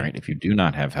 right? If you do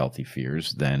not have healthy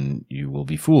fears, then you will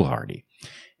be foolhardy.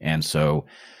 And so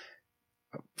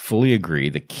fully agree,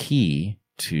 the key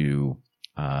to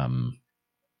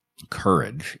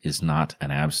courage is not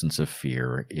an absence of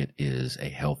fear. It is a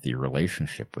healthy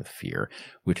relationship with fear,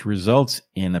 which results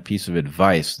in a piece of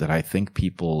advice that I think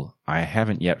I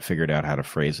haven't yet figured out how to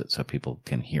phrase it so people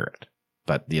can hear it.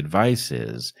 But the advice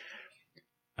is,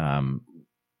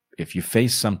 if you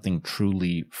face something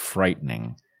truly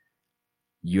frightening,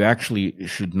 you actually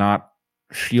should not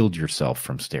shield yourself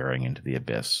from staring into the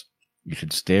abyss. You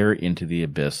should stare into the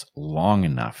abyss long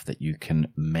enough that you can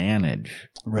manage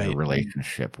the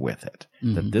relationship with it.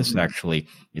 Mm-hmm. That this actually,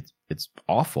 it's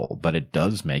awful, but it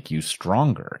does make you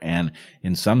stronger. And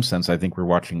in some sense, I think we're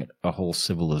watching a whole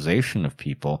civilization of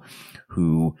people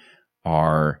who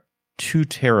are too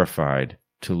terrified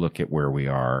to look at where we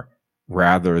are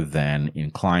rather than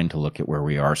inclined to look at where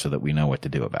we are so that we know what to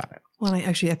do about it. Well,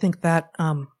 I think that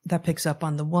that picks up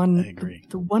on the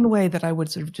one way that I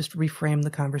would sort of just reframe the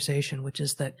conversation, which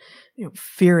is that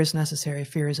fear is necessary,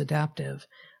 fear is adaptive,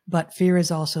 but fear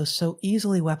is also so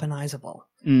easily weaponizable,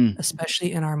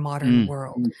 especially in our modern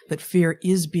world, that fear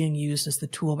is being used as the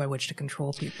tool by which to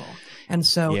control people. And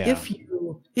so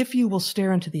if you will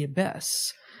stare into the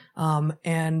abyss,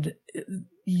 and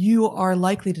you are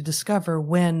likely to discover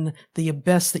when the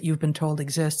abyss that you've been told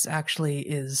exists actually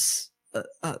is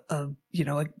a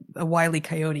Wile E.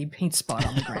 Coyote paint spot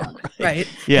on the ground, right?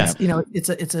 Yeah. It's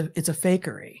a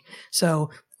fakery. So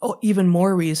even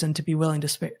more reason to be willing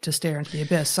to stare into the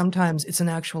abyss. Sometimes it's an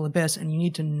actual abyss and you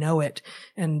need to know it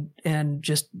and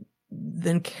just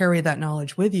then carry that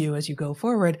knowledge with you as you go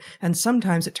forward. And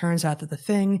sometimes it turns out that the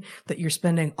thing that you're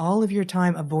spending all of your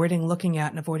time avoiding looking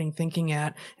at and avoiding thinking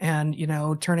at and,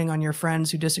 turning on your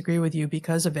friends who disagree with you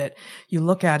because of it, you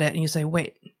look at it and you say,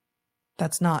 wait,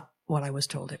 that's not what I was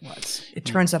told it was. It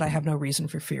turns out I have no reason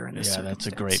for fear in this circumstance.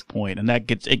 That's a great point. And that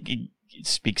it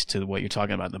speaks to what you're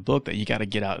talking about in the book, that you got to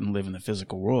get out and live in the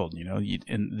physical world,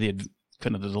 and the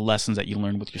kind of the lessons that you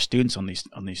learn with your students on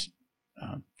these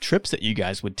trips that you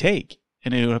guys would take.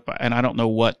 And I don't know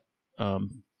what the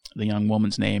young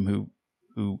woman's name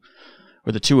who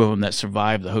or the two of them that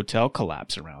survived the hotel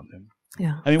collapse around them.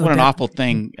 Yeah. I mean, what an awful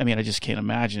thing. I mean, I just can't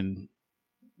imagine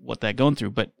what they're going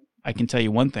through, but I can tell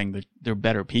you one thing, they're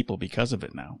better people because of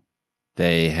it now.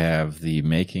 They have the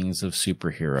makings of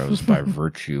superheroes by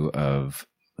virtue of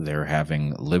their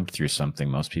having lived through something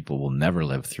most people will never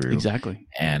live through. Exactly.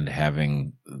 And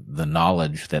having the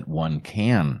knowledge that one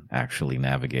can actually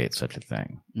navigate such a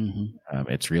thing.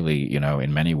 Mm-hmm. It's really,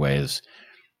 in many ways,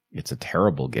 it's a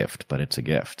terrible gift, but it's a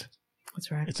gift. That's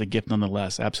right. It's a gift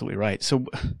nonetheless. Absolutely right. So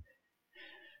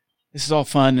this is all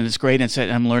fun and it's great,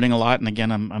 and I'm learning a lot. And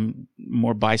again, I'm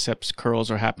more biceps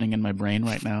curls are happening in my brain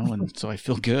right now, and so I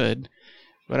feel good.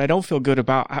 But I don't feel good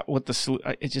about what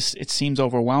it seems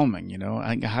overwhelming.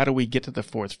 How do we get to the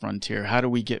fourth frontier? How do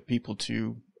we get people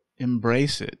to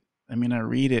embrace it? I mean, I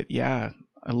read it. Yeah,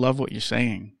 I love what you're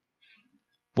saying.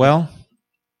 Well,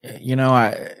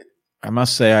 I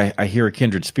must say I hear a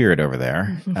kindred spirit over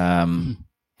there,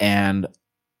 and.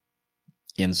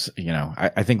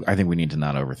 I think we need to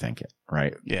not overthink it,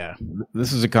 right? Yeah.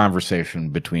 This is a conversation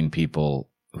between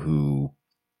people who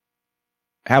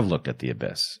have looked at the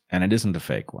abyss, and it isn't a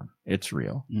fake one. It's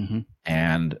real. Mm-hmm.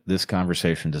 And this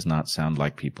conversation does not sound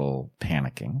like people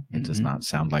panicking. It does not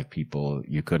sound like people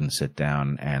you couldn't sit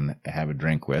down and have a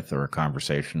drink with, or a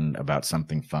conversation about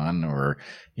something fun, or,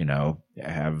 I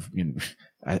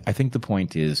think the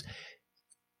point is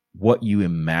what you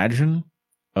imagine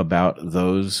about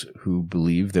those who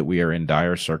believe that we are in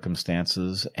dire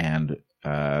circumstances and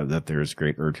that there is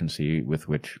great urgency with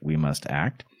which we must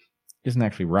act isn't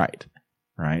actually right.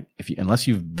 right? Unless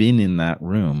you've been in that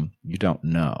room, you don't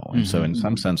know. And so in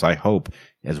some sense, I hope,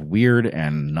 as weird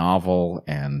and novel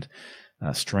and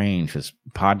strange as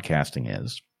podcasting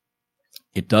is,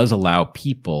 it does allow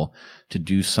people to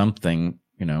do something,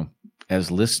 as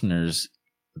listeners.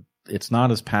 It's not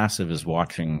as passive as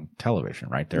watching television,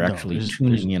 right? They're actually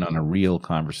tuning in on a real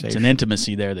conversation. It's an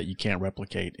intimacy there that you can't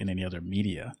replicate in any other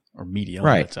media or medium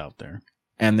that's out there.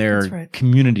 And there are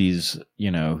communities,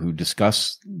 who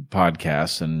discuss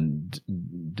podcasts and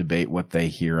debate what they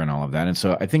hear and all of that. And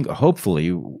so I think hopefully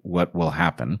what will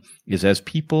happen is as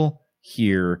people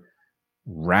hear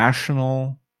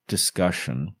rational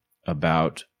discussion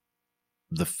about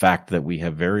the fact that we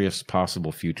have various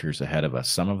possible futures ahead of us,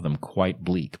 some of them quite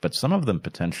bleak, but some of them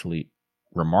potentially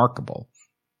remarkable,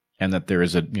 and that there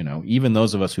is even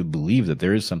those of us who believe that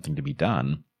there is something to be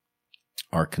done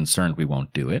are concerned we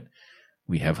won't do it.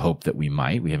 We have hope that we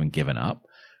might. We haven't given up,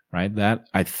 right? That,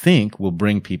 I think, will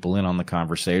bring people in on the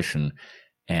conversation,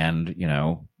 and,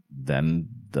 then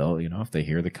they'll, if they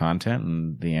hear the content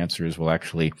and the answer is, well,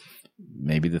 actually,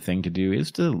 maybe the thing to do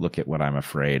is to look at what I'm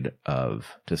afraid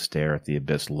of, to stare at the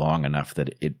abyss long enough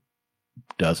that it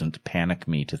doesn't panic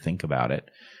me to think about it,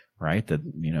 right? That,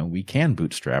 we can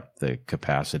bootstrap the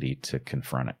capacity to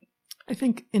confront it. I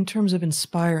think in terms of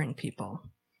inspiring people,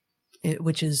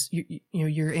 which is,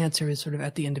 your answer is sort of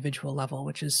at the individual level,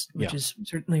 which is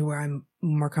certainly where I'm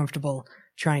more comfortable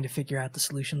trying to figure out the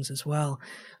solutions as well.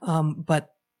 But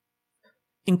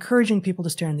encouraging people to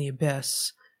stare in the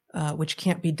abyss, which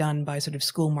can't be done by sort of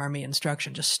school-marmy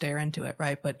instruction, just stare into it,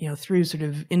 right? But, through sort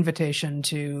of invitation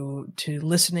to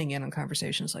listening in on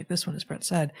conversations like this one, as Brett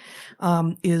said,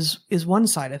 is one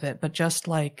side of it. But just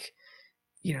like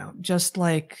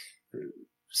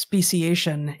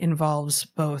speciation involves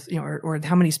both, or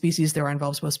how many species there are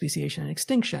involves both speciation and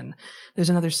extinction, there's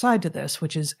another side to this,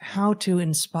 which is how to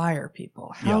inspire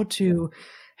people, how to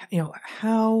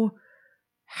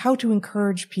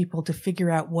encourage people to figure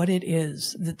out what it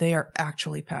is that they are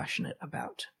actually passionate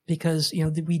about. Because,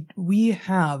 we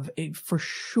have for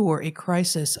sure a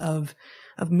crisis of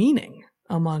meaning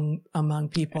among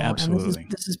people. Absolutely.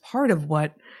 And this is part of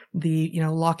what the,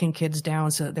 locking kids down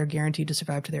so that they're guaranteed to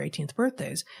survive to their 18th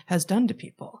birthdays has done to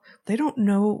people. They don't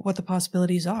know what the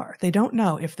possibilities are. They don't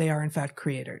know if they are in fact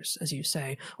creators, as you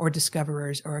say, or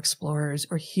discoverers or explorers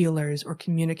or healers or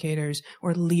communicators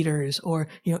or leaders or,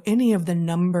 any of the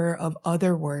number of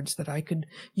other words that I could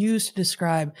use to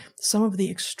describe some of the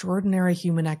extraordinary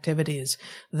human activities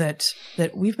that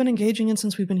we've been engaging in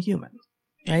since we've been human.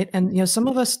 Right. And, some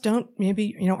of us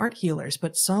aren't healers,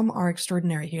 but some are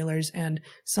extraordinary healers. And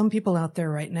some people out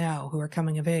there right now who are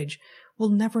coming of age will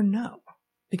never know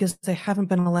because they haven't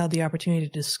been allowed the opportunity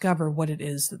to discover what it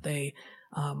is that they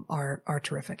are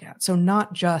terrific at. So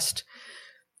not just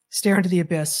stare into the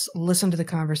abyss, listen to the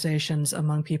conversations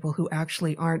among people who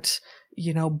actually aren't,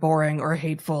 boring or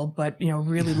hateful, but,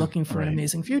 really looking for an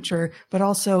amazing future, but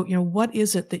also, what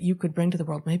is it that you could bring to the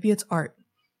world? Maybe it's art.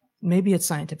 Maybe it's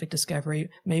scientific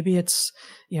discovery. Maybe it's,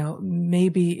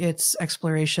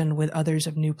 exploration with others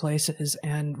of new places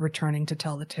and returning to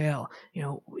tell the tale.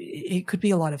 It could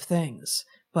be a lot of things,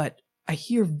 but I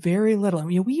hear very little.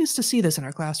 We used to see this in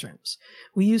our classrooms.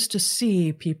 We used to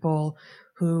see people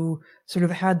who sort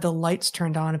of had the lights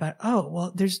turned on about, oh,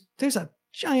 well, there's a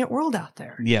giant world out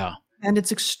there. Yeah. And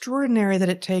it's extraordinary that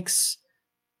it takes,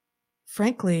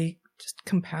 frankly, just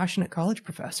compassionate college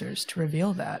professors to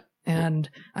reveal that. And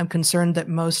I'm concerned that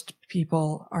most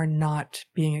people are not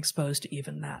being exposed to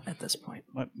even that at this point.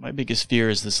 My biggest fear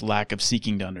is this lack of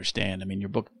seeking to understand. I mean, your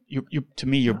book, to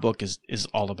me, your book is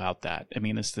all about that. I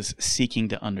mean, it's this seeking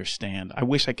to understand. I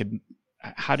wish I could.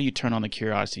 How do you turn on the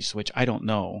curiosity switch? I don't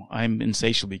know. I'm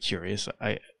insatiably curious.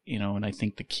 And I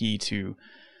think the key to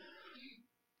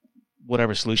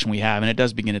whatever solution we have, and it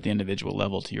does begin at the individual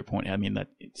level. To your point, I mean that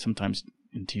sometimes,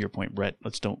 and to your point, Brett,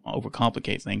 let's don't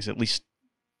overcomplicate things. At least.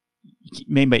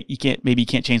 Maybe you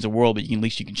can't change the world, but at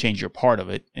least you can change your part of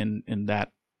it, and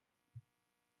that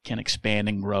can expand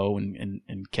and grow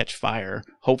and catch fire,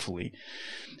 hopefully.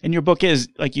 And your book is,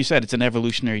 like you said, it's an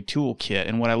evolutionary toolkit.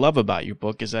 And what I love about your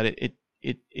book is that it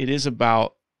is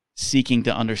about seeking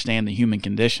to understand the human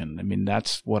condition. I mean,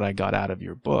 that's what I got out of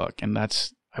your book, and I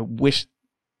wish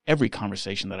every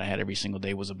conversation that I had every single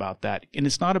day was about that. And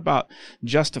it's not about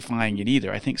justifying it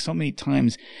either. I think so many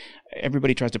times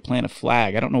everybody tries to plant a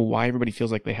flag. I don't know why everybody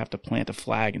feels like they have to plant a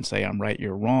flag and say, I'm right,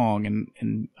 you're wrong.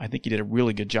 And I think you did a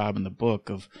really good job in the book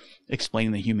of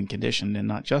explaining the human condition and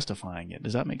not justifying it.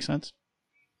 Does that make sense?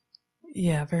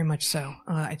 Yeah, very much so.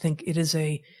 I think it is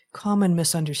a common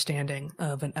misunderstanding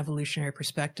of an evolutionary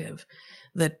perspective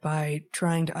that by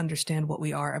trying to understand what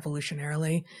we are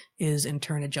evolutionarily is in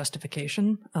turn a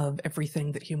justification of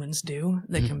everything that humans do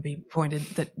that can be pointed,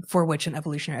 that for which an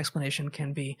evolutionary explanation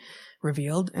can be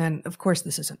revealed. And of course,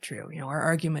 this isn't true. Our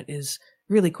argument is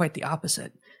really quite the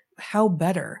opposite. How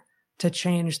better to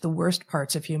change the worst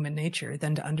parts of human nature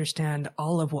than to understand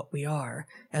all of what we are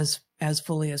as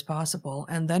fully as possible,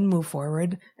 and then move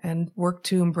forward and work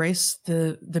to embrace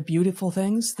the beautiful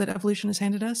things that evolution has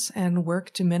handed us and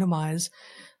work to minimize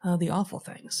the awful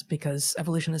things, because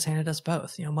evolution has handed us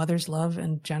both, mother's love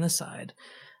and genocide,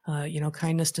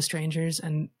 kindness to strangers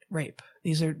and rape.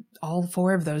 These are all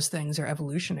 4 of those things are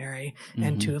evolutionary,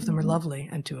 and 2 of them are lovely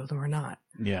and 2 of them are not.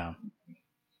 Yeah.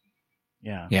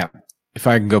 If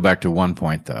I can go back to one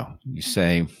point, though, you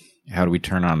say, how do we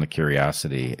turn on the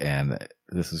curiosity? And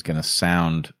this is going to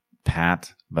sound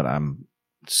pat, but I'm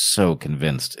so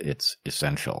convinced it's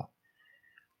essential.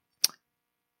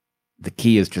 The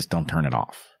key is just don't turn it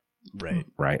off.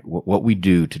 Right. What we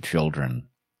do to children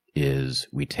is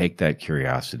we take that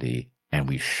curiosity and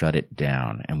we shut it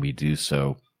down, and we do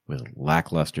so with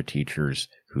lackluster teachers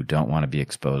who don't want to be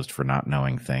exposed for not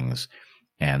knowing things.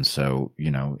 And so,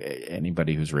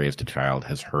 anybody who's raised a child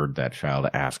has heard that child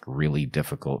ask really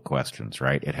difficult questions,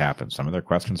 right? It happens. Some of their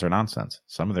questions are nonsense.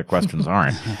 Some of their questions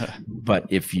aren't. But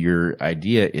if your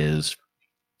idea is,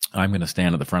 I'm going to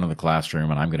stand at the front of the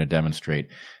classroom and I'm going to demonstrate,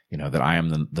 that I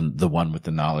am the one with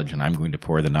the knowledge, and I'm going to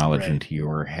pour the knowledge into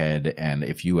your head. And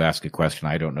if you ask a question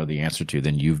I don't know the answer to,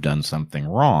 then you've done something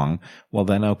wrong. Well,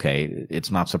 then, okay,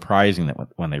 it's not surprising that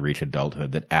when they reach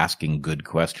adulthood, that asking good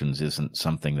questions isn't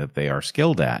something that they are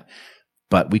skilled at.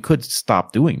 But we could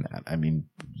stop doing that. I mean,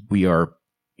 we are,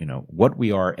 what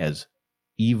we are as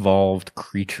evolved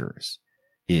creatures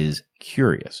is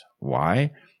curious.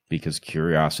 Why? Because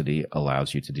curiosity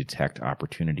allows you to detect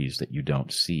opportunities that you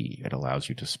don't see. It allows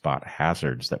you to spot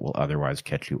hazards that will otherwise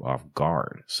catch you off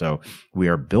guard. So we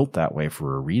are built that way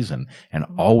for a reason, and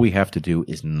all we have to do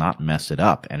is not mess it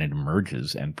up, and it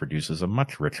emerges and produces a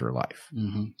much richer life.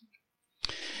 Mm-hmm.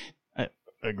 I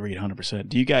agree 100%.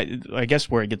 Do you guys, I guess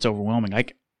where it gets overwhelming,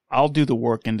 I'll do the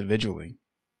work individually,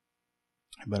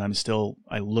 but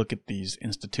I look at these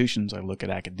institutions, I look at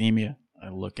academia, I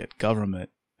look at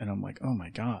government, and I'm like, oh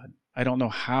my God, I don't know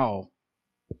how.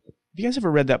 Have you guys ever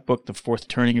read that book, The Fourth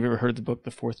Turning? Have you ever heard of the book, The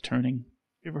Fourth Turning?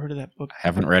 Have you ever heard of that book? I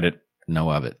haven't read it,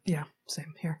 know of it. Yeah,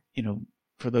 same here.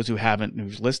 For those who haven't,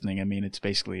 who's listening, I mean, it's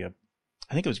basically I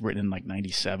think it was written in like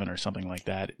 97 or something like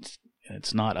that.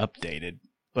 It's not updated,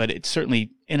 but it's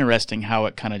certainly interesting how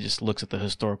it kind of just looks at the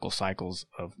historical cycles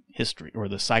of history, or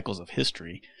the cycles of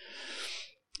history,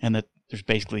 and that there's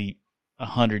basically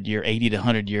 80 to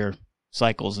 100-year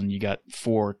cycles, and you got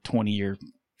 4 20-year,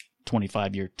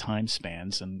 25-year time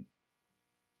spans. And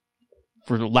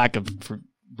for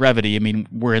brevity, I mean,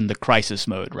 we're in the crisis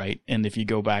mode, right? And if you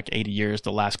go back 80 years,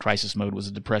 the last crisis mode was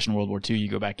the Depression, World War II. You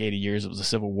go back 80 years, it was the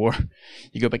Civil War.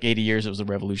 You go back 80 years, it was the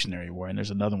Revolutionary War. And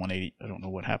there's another one, I don't know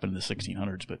what happened in the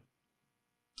 1600s, but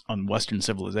on Western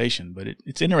civilization. But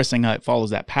it's interesting how it follows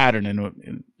that pattern.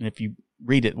 And if you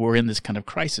read it, we're in this kind of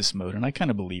crisis mode. And I kind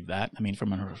of believe that. I mean,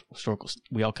 from a historical,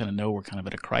 we all kind of know we're kind of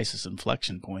at a crisis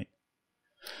inflection point.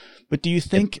 But do you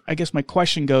think, I guess my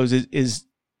question goes, is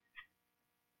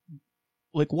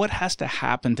like, what has to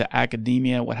happen to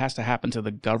academia? What has to happen to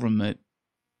the government?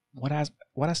 What has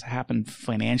to happen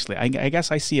financially? I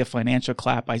guess I see a financial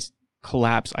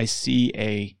collapse. I see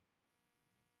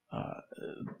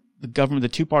the government, the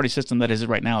two-party system that is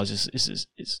right now is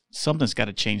something's got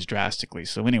to change drastically.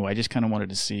 So anyway, I just kind of wanted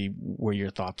to see where your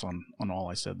thoughts on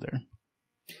all I said there.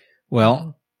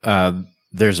 Well,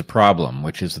 there's a problem,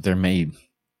 which is that there may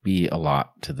be a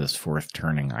lot to this fourth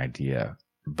turning idea,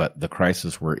 but the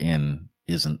crisis we're in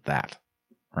isn't that,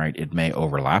 right? It may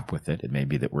overlap with it. It may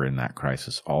be that we're in that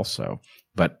crisis also,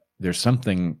 but there's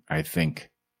something, I think,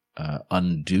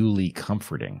 unduly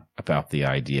comforting about the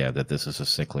idea that this is a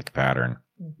cyclic pattern,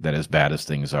 that as bad as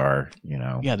things are,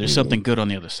 Yeah, there's something good on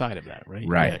the other side of that, right?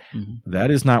 Right. Yeah. Mm-hmm. That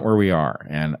is not where we are.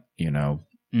 And,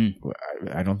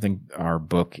 I don't think our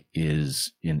book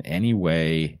is in any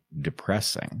way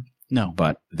depressing. No.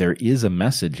 But there is a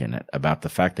message in it about the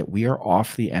fact that we are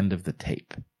off the end of the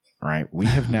tape, right? We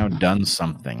have now done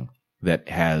something that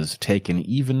has taken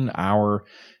even our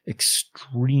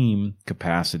extreme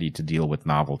capacity to deal with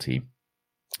novelty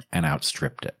and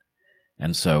outstripped it.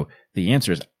 And so the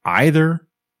answer is either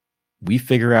we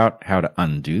figure out how to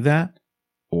undo that,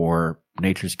 or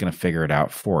nature's going to figure it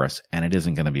out for us, and it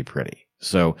isn't going to be pretty.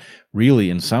 So really,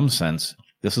 in some sense,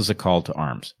 this is a call to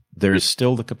arms. There is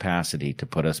still the capacity to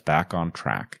put us back on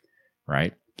track,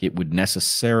 right? It would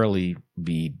necessarily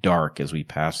be dark as we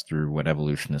pass through what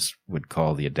evolutionists would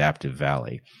call the adaptive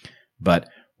valley. But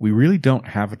we really don't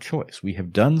have a choice. We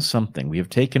have done something. We have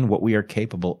taken what we are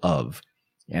capable of.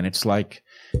 And it's like,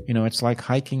 it's like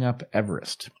hiking up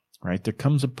Everest, right? There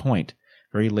comes a point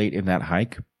very late in that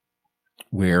hike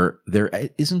where there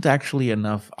isn't actually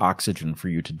enough oxygen for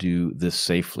you to do this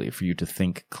safely, for you to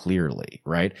think clearly,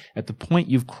 right? At the point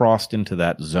you've crossed into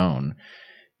that zone,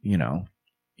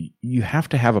 you have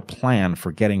to have a plan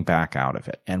for getting back out of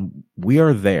it. And we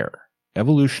are there.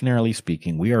 Evolutionarily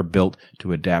speaking, we are built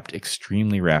to adapt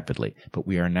extremely rapidly, but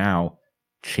we are now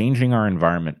changing our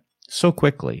environment so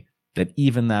quickly that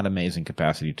even that amazing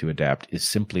capacity to adapt is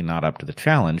simply not up to the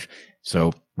challenge.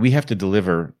 So we have to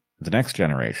deliver the next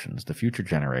generations, the future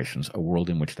generations, a world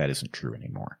in which that isn't true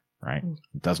anymore, right?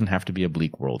 It doesn't have to be a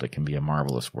bleak world. It can be a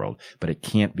marvelous world, but it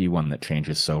can't be one that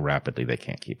changes so rapidly they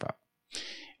can't keep up.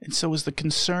 And so is the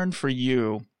concern for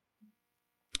you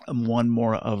one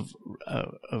more of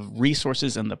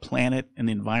resources and the planet and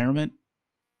the environment,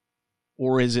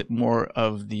 or is it more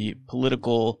of the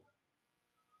political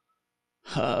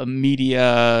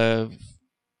media,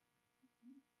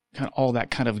 kind of all that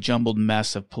kind of jumbled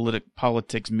mess of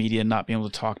politics, media, not being able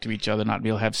to talk to each other, not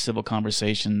being able to have civil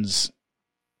conversations,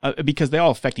 because they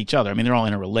all affect each other. I mean, they're all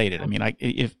interrelated. I mean,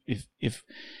 if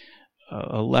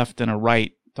a left and a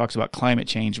right talks about climate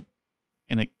change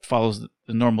and it follows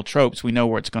the normal tropes, we know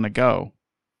where it's going to go,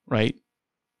 right?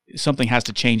 Something has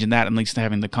to change in that, at least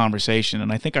having the conversation.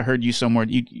 And I think I heard you somewhere,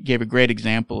 you gave a great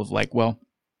example of like, well,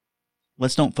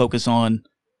 let's don't focus on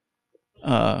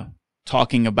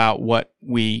talking about what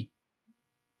we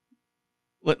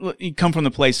come from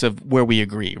the place of where we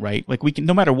agree, right? Like we can,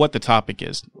 no matter what the topic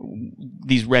is,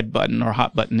 these red button or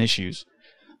hot button issues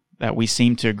that we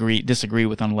seem to disagree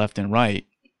with on left and right.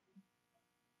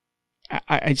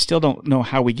 I still don't know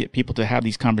how we get people to have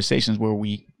these conversations where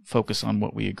we focus on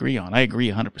what we agree on. I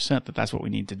agree 100% that that's what we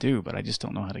need to do, but I just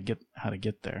don't know how to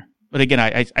get there. But again,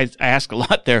 I ask a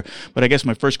lot there, but I guess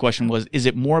my first question was, is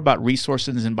it more about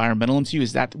resources and environmentalism to you?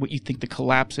 Is that what you think the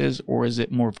collapse is, or is it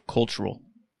more cultural?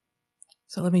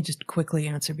 So let me just quickly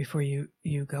answer before you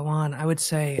go on. I would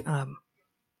say,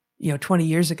 20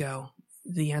 years ago,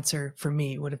 the answer for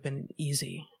me would have been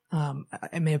easy.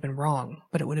 I may have been wrong,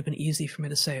 but it would have been easy for me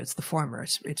to say it's the former,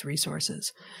 it's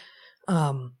resources.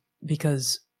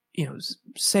 Because,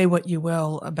 say what you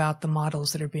will about the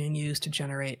models that are being used to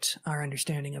generate our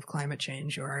understanding of climate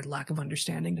change or our lack of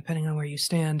understanding, depending on where you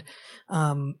stand.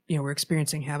 We're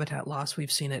experiencing habitat loss.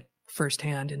 We've seen it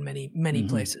firsthand in many, many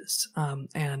places.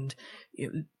 And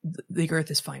the earth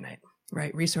is finite.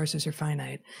 Right. Resources are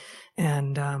finite.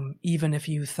 And even if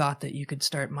you thought that you could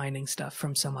start mining stuff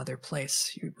from some other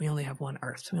place, we only have one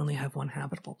Earth. We only have one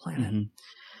habitable planet.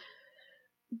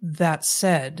 That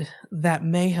said, that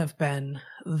may have been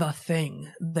the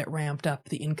thing that ramped up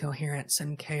the incoherence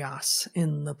and chaos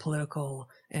in the political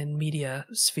and media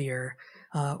sphere,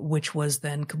 which was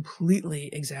then completely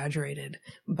exaggerated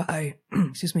by,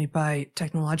 by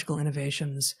technological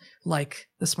innovations like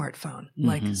the smartphone,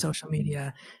 like social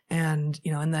media, and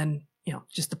then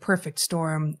just the perfect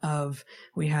storm of,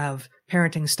 we have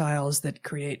parenting styles that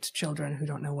create children who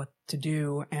don't know what to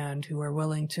do and who are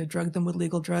willing to drug them with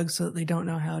legal drugs so that they don't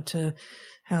know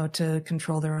how to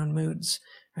control their own moods.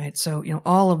 Right. So,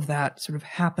 all of that sort of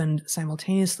happened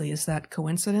simultaneously. Is that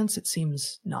coincidence? It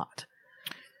seems not.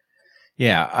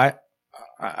 Yeah,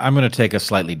 I'm going to take a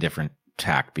slightly different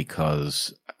tack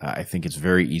because I think it's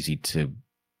very easy to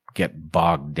get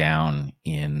bogged down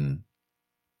in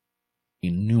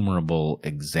innumerable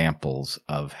examples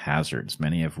of hazards,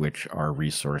 many of which are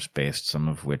resource-based, some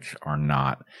of which are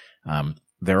not.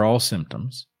 They're all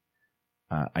symptoms.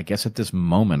 I guess at this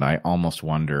moment, I almost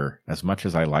wonder, as much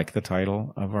as I like the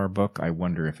title of our book, I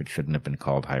wonder if it shouldn't have been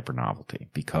called Hypernovelty,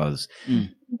 because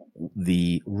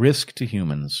the risk to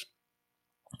humans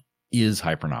is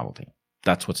hypernovelty.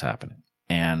 That's what's happening.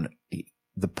 And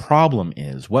the problem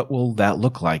is, what will that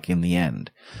look like in the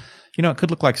end? It could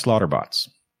look like slaughterbots,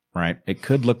 right? It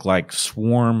could look like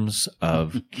swarms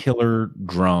of killer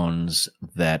drones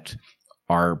that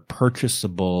are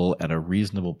purchasable at a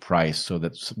reasonable price so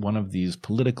that one of these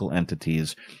political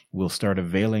entities will start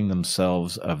availing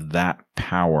themselves of that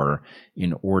power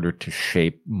in order to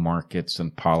shape markets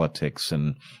and politics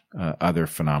and other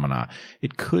phenomena.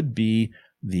 It could be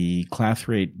the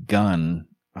clathrate gun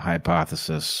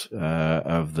hypothesis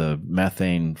of the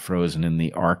methane frozen in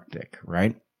the Arctic,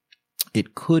 right?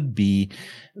 It could be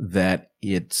that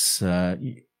it's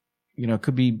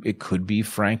it could be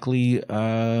frankly,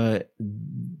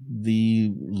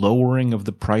 the lowering of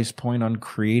the price point on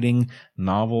creating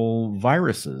novel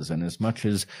viruses. And as much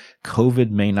as COVID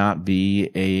may not be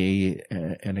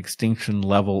an extinction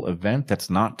level event, that's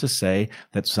not to say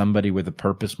that somebody with a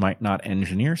purpose might not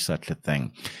engineer such a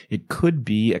thing. It could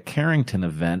be a Carrington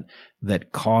event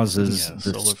that causes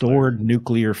the stored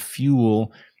nuclear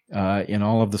fuel in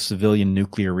all of the civilian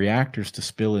nuclear reactors to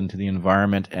spill into the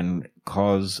environment and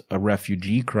cause a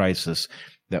refugee crisis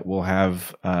that will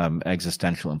have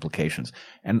existential implications.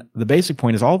 And the basic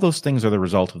point is all those things are the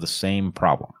result of the same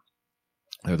problem.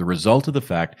 They're the result of the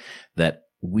fact that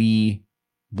we,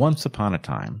 once upon a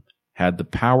time, had the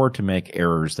power to make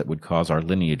errors that would cause our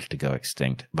lineage to go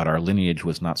extinct, but our lineage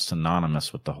was not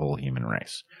synonymous with the whole human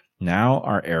race. Now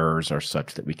our errors are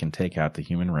such that we can take out the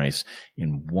human race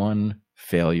in one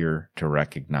failure to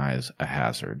recognize a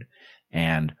hazard.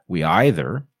 And we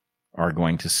either are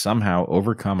going to somehow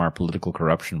overcome our political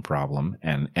corruption problem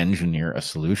and engineer a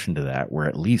solution to that where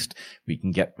at least we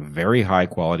can get very high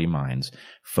quality minds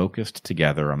focused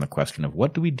together on the question of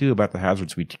what do we do about the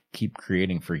hazards we keep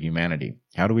creating for humanity?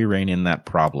 How do we rein in that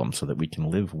problem so that we can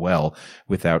live well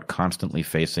without constantly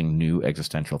facing new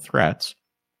existential threats?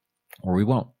 Or we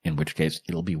won't, in which case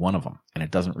it'll be one of them. And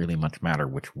it doesn't really much matter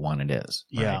which one it is.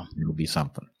 Right? Yeah. It'll be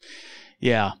something.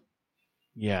 Yeah.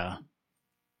 Yeah.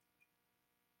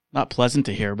 Not pleasant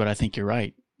to hear, but I think you're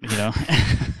right.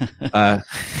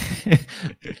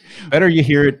 Better you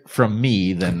hear it from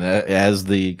me than as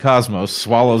the cosmos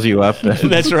swallows you up.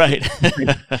 That's right.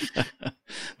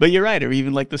 But you're right. Or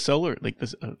even like the solar, like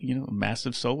this, a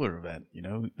massive solar event.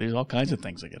 There's all kinds of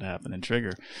things that could happen and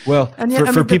trigger. Well, and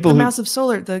for people, the massive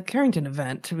solar, the Carrington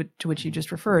event to which you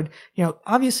just referred,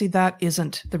 obviously that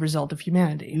isn't the result of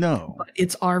humanity. No,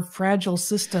 it's our fragile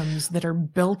systems that are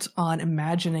built on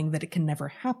imagining that it can never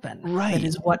happen. Right, that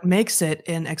is what makes it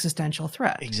an existential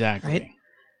threat. Exactly.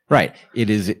 Right. It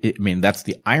is. That's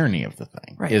the irony of the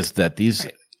thing. Right. Is that these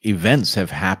events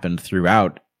have happened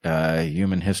throughout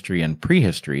human history and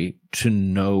prehistory to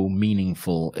no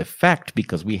meaningful effect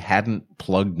because we hadn't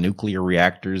plugged nuclear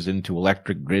reactors into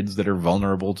electric grids that are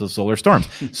vulnerable to solar storms.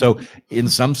 So in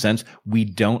some sense, we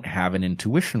don't have an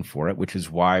intuition for it, which is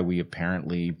why we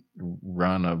apparently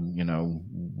run a,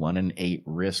 1 in 8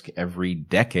 risk every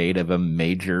decade of a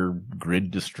major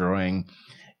grid destroying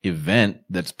event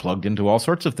that's plugged into all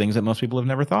sorts of things that most people have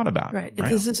never thought about. Right.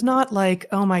 It's not like,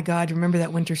 oh my God, remember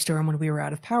that winter storm when we were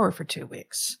out of power for 2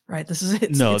 weeks, right? This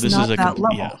is not that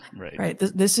level. Yeah, right.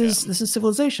 This is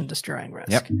civilization destroying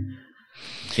risk. Yep.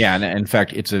 Yeah, and in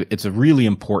fact, it's a really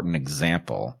important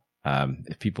example.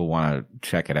 If people want to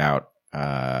check it out,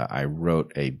 I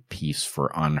wrote a piece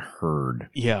for Unheard.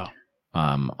 Yeah.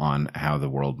 On how the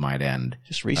world might end.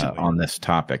 Just recently. On this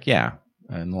topic. Yeah.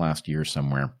 In the last year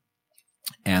somewhere.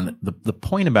 And the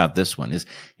point about this one is,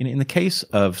 in the case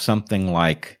of something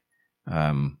like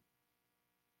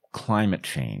climate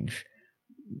change,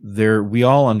 we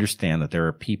all understand that there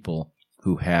are people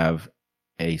who have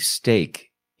a stake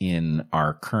in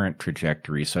our current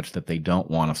trajectory such that they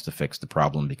don't want us to fix the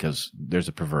problem because there's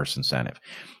a perverse incentive.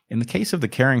 In the case of the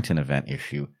Carrington event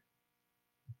issue,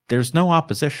 there's no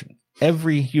opposition.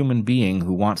 Every human being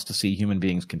who wants to see human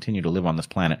beings continue to live on this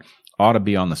planet ought to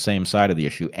be on the same side of the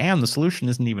issue. And the solution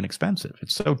isn't even expensive.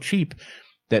 It's so cheap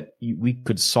that we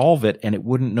could solve it and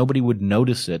nobody would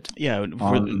notice it. Yeah, no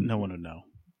one would know.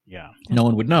 Yeah. No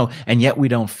one would know. And yet we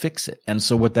don't fix it. And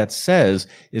so what that says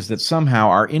is that somehow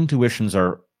our intuitions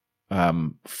are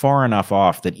far enough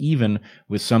off that even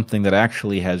with something that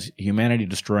actually has humanity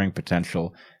destroying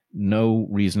potential, no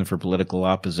reason for political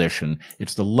opposition,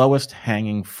 it's the lowest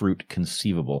hanging fruit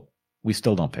conceivable, we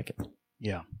still don't pick it.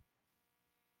 Yeah.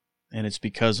 And it's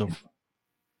because of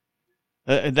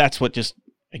that's what just,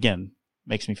 again,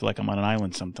 makes me feel like I'm on an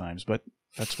island sometimes. But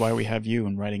that's why we have you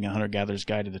in writing A Hunter-Gatherer's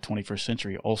Guide to the 21st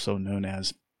Century, also known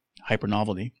as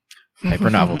Hypernovelty.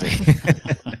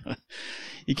 Hypernovelty.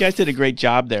 You guys did a great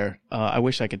job there. I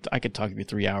wish I could talk to you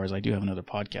 3 hours. I do have another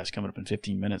podcast coming up in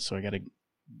 15 minutes, so I got to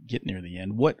get near the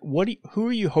end. Who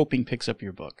are you hoping picks up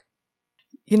your book?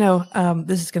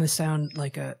 This is going to sound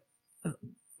like a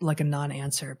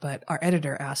non-answer, but our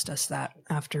editor asked us that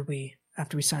after we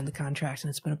signed the contract, and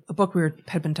it's been a book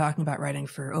had been talking about writing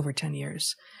for over 10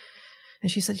 years.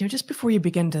 And she said, just before you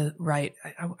begin to write,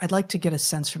 I'd like to get a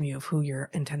sense from you of who your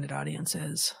intended audience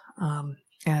is.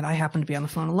 And I happened to be on the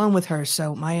phone alone with her,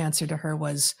 so my answer to her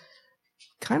was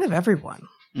kind of everyone.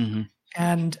 Mm-hmm.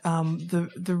 And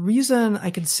the reason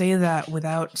I could say that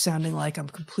without sounding like I'm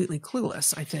completely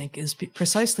clueless, I think, is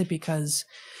precisely because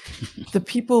the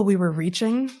people we were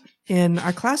reaching in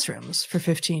our classrooms for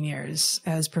 15 years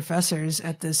as professors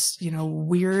at this,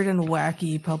 weird and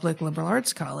wacky public liberal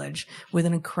arts college with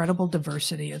an incredible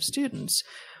diversity of students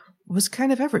was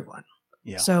kind of everyone.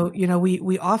 Yeah. So,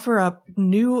 we offer up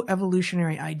new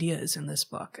evolutionary ideas in this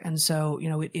book. And so,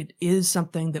 it is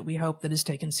something that we hope that is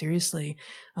taken seriously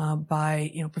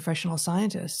by, professional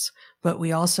scientists. But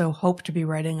we also hope to be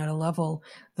writing at a level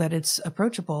that it's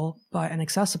approachable and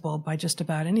accessible by just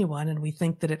about anyone. And we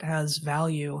think that it has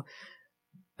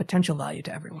potential value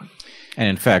to everyone. And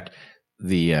in fact,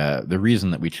 the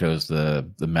reason that we chose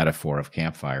the metaphor of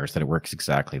campfire is that it works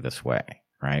exactly this way,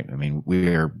 right? I mean,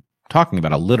 we're talking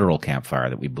about a literal campfire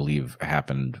that we believe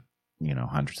happened,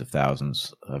 hundreds of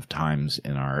thousands of times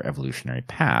in our evolutionary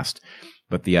past.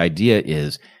 But the idea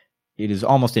is, it is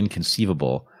almost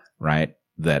inconceivable, right,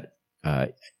 that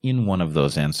in one of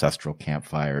those ancestral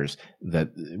campfires that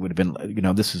would have been,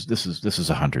 this is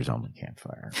a hunters only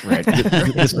campfire, right?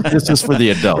 this is for the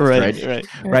adults,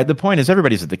 right? The point is,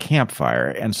 everybody's at the campfire,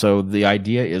 and so the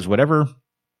idea is, whatever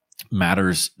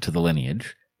matters to the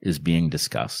lineage is being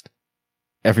discussed.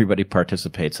 Everybody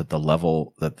participates at the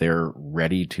level that they're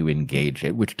ready to engage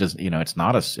it, which does, it's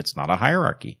not a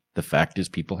hierarchy. The fact is,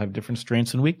 people have different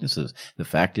strengths and weaknesses. The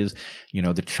fact is,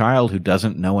 the child who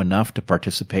doesn't know enough to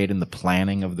participate in the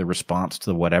planning of the response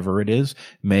to whatever it is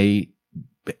may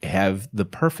have the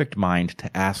perfect mind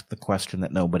to ask the question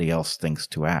that nobody else thinks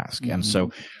to ask. Mm-hmm. And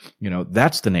so,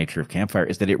 that's the nature of campfire,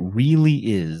 is that it really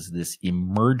is this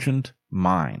emergent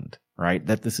mind, right?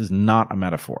 That this is not a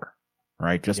metaphor.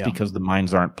 Right? Just because the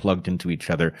minds aren't plugged into each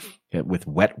other with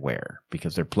wetware,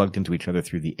 because they're plugged into each other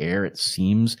through the air, it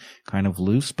seems kind of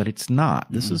loose, but it's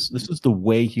not. This is the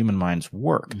way human minds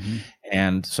work. Mm-hmm.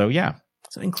 And so,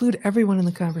 So include everyone in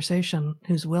the conversation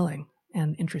who's willing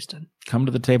and interested. Come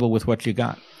to the table with what you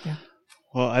got. Yeah.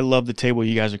 Well, I love the table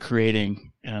you guys are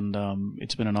creating, and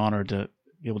it's been an honor to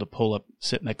be able to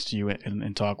sit next to you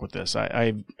and talk with this.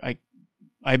 I'll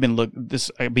be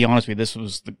honest with you, this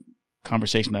was the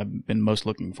conversation I've been most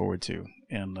looking forward to,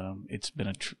 and it's been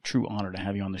a true honor to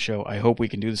have you on the show. I hope we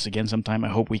can do this again sometime. I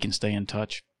hope we can stay in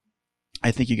touch.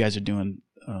 I think you guys are doing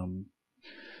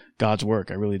God's work.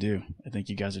 I really do. I think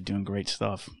you guys are doing great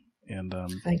stuff. And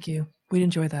thank you. We'd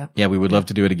enjoy that. Yeah, we would love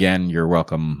to do it again. You're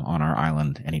welcome on our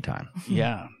island anytime.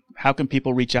 Yeah. How can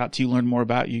people reach out to you, learn more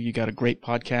about you? You got a great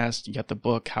podcast. You got the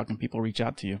book. How can people reach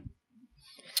out to you?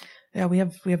 Yeah, we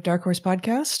have Dark Horse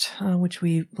Podcast, which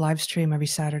we live stream every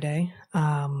Saturday.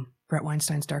 Brett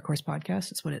Weinstein's Dark Horse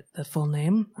Podcast. It's the full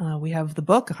name. We have the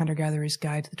book, A Hunter-Gatherer's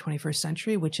Guide to the 21st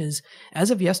Century, which is, as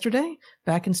of yesterday,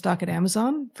 back in stock at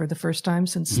Amazon for the first time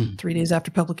since 3 days after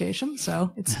publication.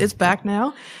 So it's back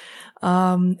now.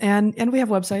 And we have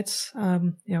websites,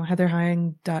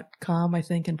 heatherhying.com, I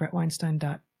think, and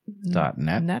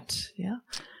brettweinstein.net. Yeah.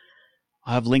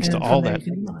 I'll have links to all that.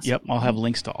 Yep, I'll have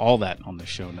links to all that on the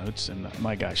show notes. And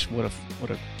my gosh, what a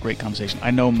great conversation. I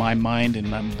know my mind,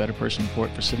 and I'm a better person for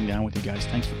it, for sitting down with you guys.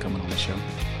 Thanks for coming on the show.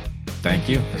 Thank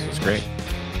you. This was great.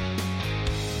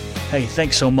 Hey,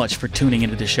 thanks so much for tuning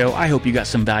into the show. I hope you got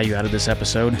some value out of this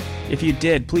episode. If you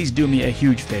did, please do me a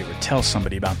huge favor. Tell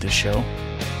somebody about this show.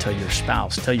 Tell your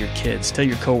spouse, tell your kids, tell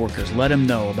your coworkers. Let them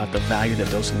know about the value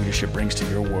that Dose of Leadership brings to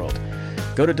your world.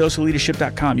 Go to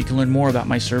doseofleadership.com. You can learn more about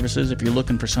my services. If you're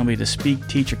looking for somebody to speak,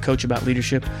 teach, or coach about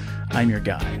leadership, I'm your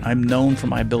guy. I'm known for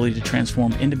my ability to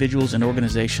transform individuals and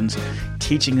organizations,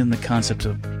 teaching them the concept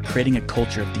of creating a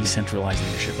culture of decentralized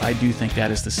leadership. I do think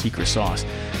that is the secret sauce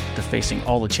to facing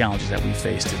all the challenges that we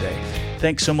face today.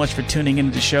 Thanks so much for tuning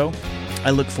into the show.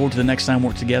 I look forward to the next time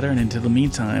we're together, and until the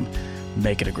meantime,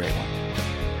 make it a great one.